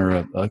person or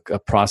a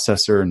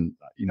processor. And,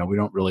 we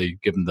don't really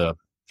give them the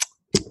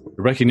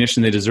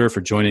recognition they deserve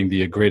for joining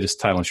the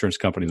greatest title insurance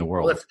company in the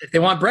world. Well, if they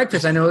want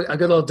breakfast, I know a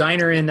good little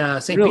diner in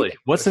St. Really? Pete.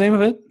 What's the name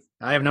of it?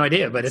 I have no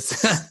idea, but it's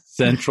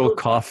Central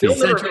Coffee.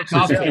 Central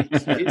Coffee.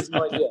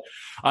 No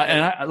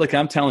idea. Look,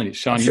 I'm telling you,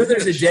 Sean. I'm sure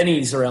there's a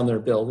Denny's around there,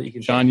 Bill. That you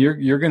can. Sean,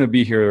 you're going to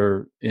be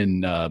here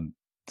in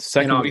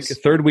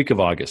third week of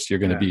August. You're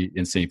going to be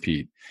in St.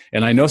 Pete,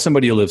 and I know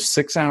somebody who lives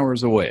 6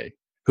 hours away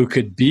who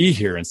could be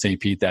here in St.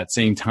 Pete that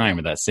same time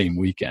or that same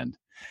weekend.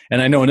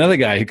 And I know another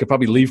guy who could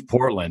probably leave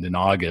Portland in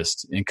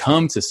August and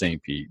come to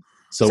St. Pete.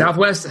 So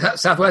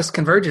Southwest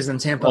converges in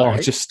Tampa. Oh, right?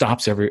 It just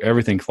stops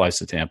everything flies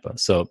to Tampa.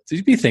 So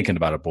you be thinking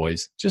about it,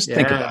 boys. Just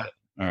think about it.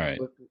 All right.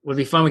 Would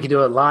be fun. We could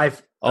do it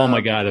live. Oh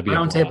my God, it'd be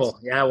round table.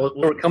 Yeah,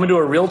 we're coming to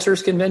a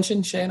realtors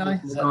convention, Shay and I.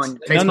 No,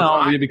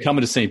 we'd be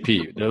coming to St.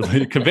 Pete.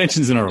 The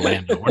convention's in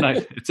Orlando. We're not.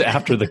 It's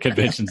after the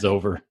convention's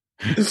over.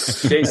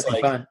 Jay's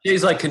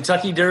like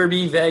Kentucky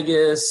Derby,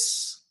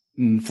 Vegas.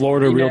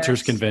 Florida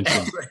Realtors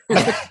Convention.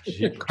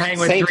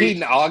 St. Pete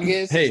in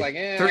August. Hey,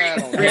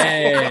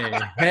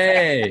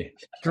 hey,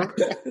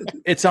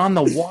 it's on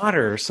the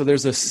water, so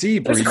there's a sea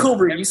breeze. There's a cool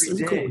breeze.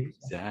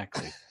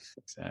 Exactly.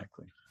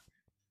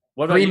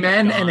 What about 3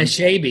 men and a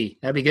shabby?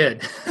 That'd be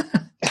good.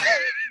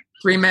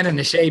 3 men and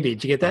a shabby.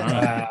 Did you get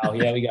that? Wow.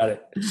 Yeah, we got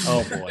it.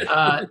 Oh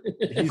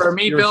boy. For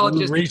me, Bill,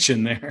 just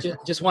reaching there.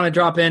 Just want to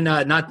drop in,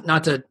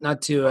 not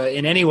to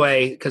in any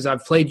way, because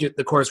I've played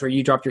the course where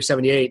you dropped your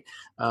 78.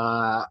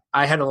 I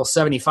had a little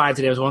 75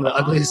 today. It was one of the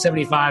ugliest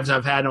 75s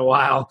I've had in a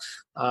while.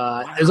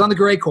 It was on the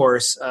gray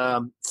course,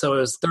 so it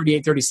was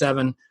 38,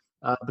 37.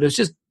 But it was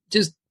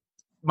just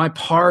my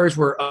pars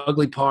were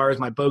ugly pars.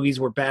 My bogeys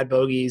were bad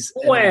bogeys.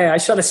 I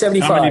shot a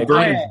 75.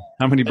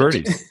 How many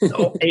birdies?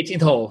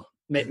 18th hole.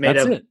 Made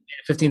a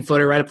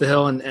 15-footer right up the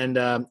hill, and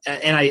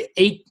I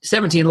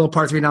 17 a little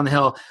par 3 down the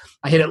hill.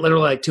 I hit it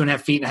literally like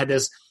 2.5 feet, and I had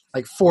this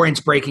like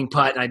 4-inch breaking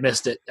putt, and I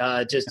missed it.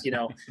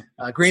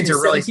 Greens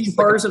are really 17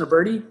 pars and a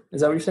birdie.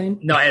 Is that what you're saying?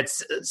 No, I had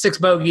 6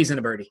 bogeys and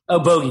a birdie. Oh,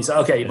 bogeys.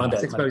 Okay, my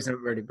bad. 6 bogeys and a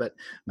birdie, but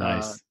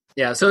nice.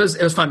 Yeah, so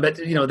it was fun. But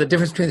the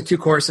difference between the two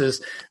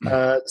courses,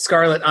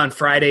 Scarlett on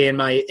Friday in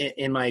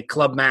my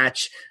club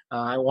match,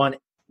 I won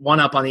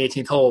up on the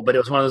 18th hole, but it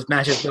was one of those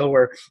matches, Bill,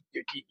 where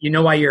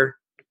why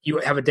you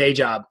have a day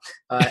job.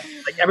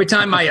 Like every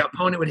time my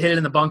opponent would hit it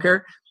in the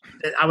bunker,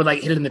 I would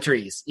hit it in the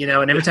trees, and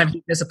every time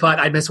you miss a putt,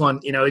 I'd miss one,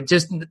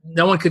 just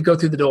no one could go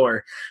through the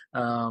door.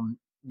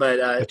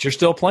 But you're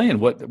still playing.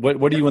 What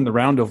are you in the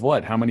round of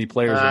what? How many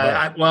players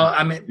are there?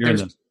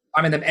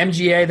 I'm in the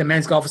MGA, the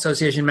Men's Golf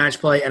Association match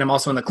play, and I'm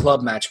also in the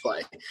club match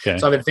play. Okay.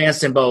 So I've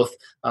advanced in both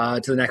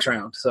to the next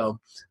round. So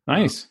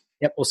nice.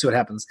 Yep, we'll see what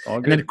happens. All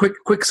and good. then a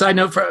quick side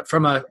note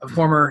from a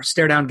former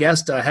StareDown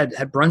guest. Had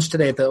brunch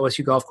today at the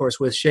OSU golf course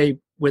with Che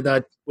with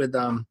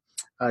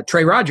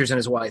Trey Rogers and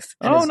his wife.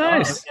 And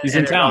nice. He's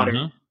in town.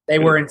 Huh? They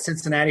were in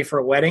Cincinnati for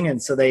a wedding,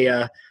 and so they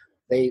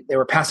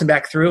were passing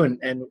back through,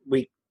 and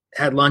we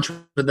had lunch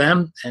with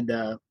them.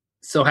 And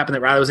so happened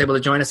that Riley was able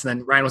to join us, and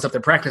then Ryan was up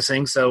there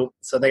practicing, so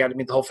they got to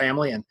meet the whole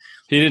family. And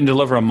he didn't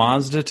deliver a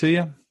Mazda to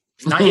you?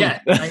 Not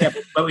yet,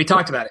 but we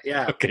talked about it.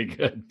 Yeah. Okay,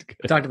 good.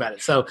 We talked about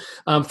it. So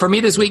for me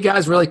this week,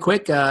 guys, really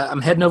quick,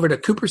 I'm heading over to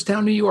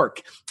Cooperstown, New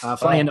York.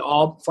 Flying to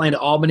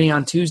Albany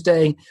on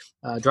Tuesday.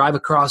 Drive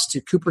across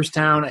to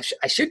Cooperstown.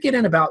 I should get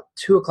in about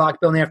 2:00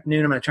 in the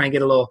afternoon. I'm going to try and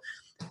get a little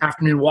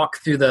afternoon walk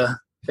through the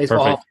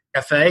Baseball Hall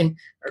of Fame Cafe.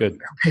 Good.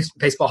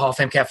 Baseball Hall of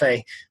Fame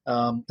Cafe.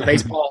 The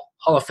Baseball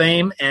Hall of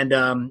Fame, and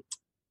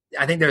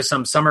I think there's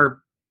some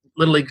summer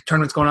Little League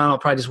tournaments going on. I'll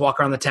probably just walk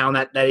around the town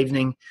that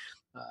evening.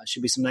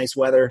 Should be some nice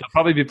weather. They'll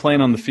probably be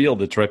playing on the field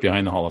that's right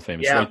behind the Hall of Fame.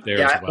 It's right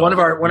there as well. One of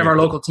our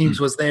local teams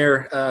was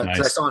there because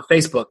I saw on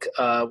Facebook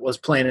was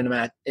playing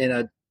in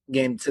a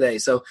game today.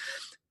 So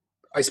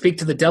I speak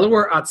to the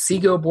Delaware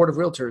Otsego Board of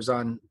Realtors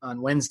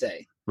on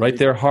Wednesday. Right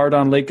there, hard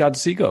on Lake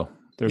Otsego.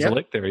 There's a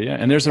lake there, yeah.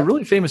 And there's a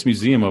really famous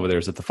museum over there.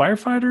 Is it the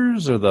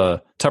Firefighters or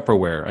the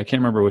Tupperware? I can't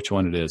remember which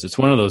one it is. It's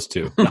one of those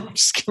two. No, I'm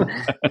just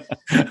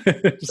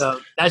kidding. So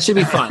that should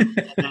be fun.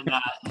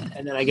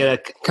 And then I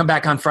get to come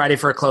back on Friday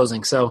for a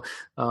closing. So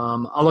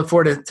I'll look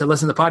forward to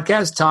listening to the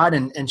podcast. Todd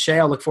and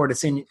Shay, I'll look forward to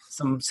seeing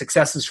some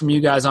successes from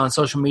you guys on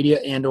social media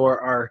and or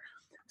our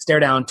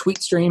StareDown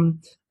tweet stream.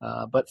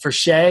 But for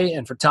Shay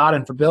and for Todd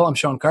and for Bill, I'm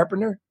Sean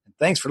Carpenter.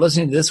 Thanks for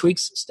listening to this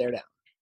week's StareDown.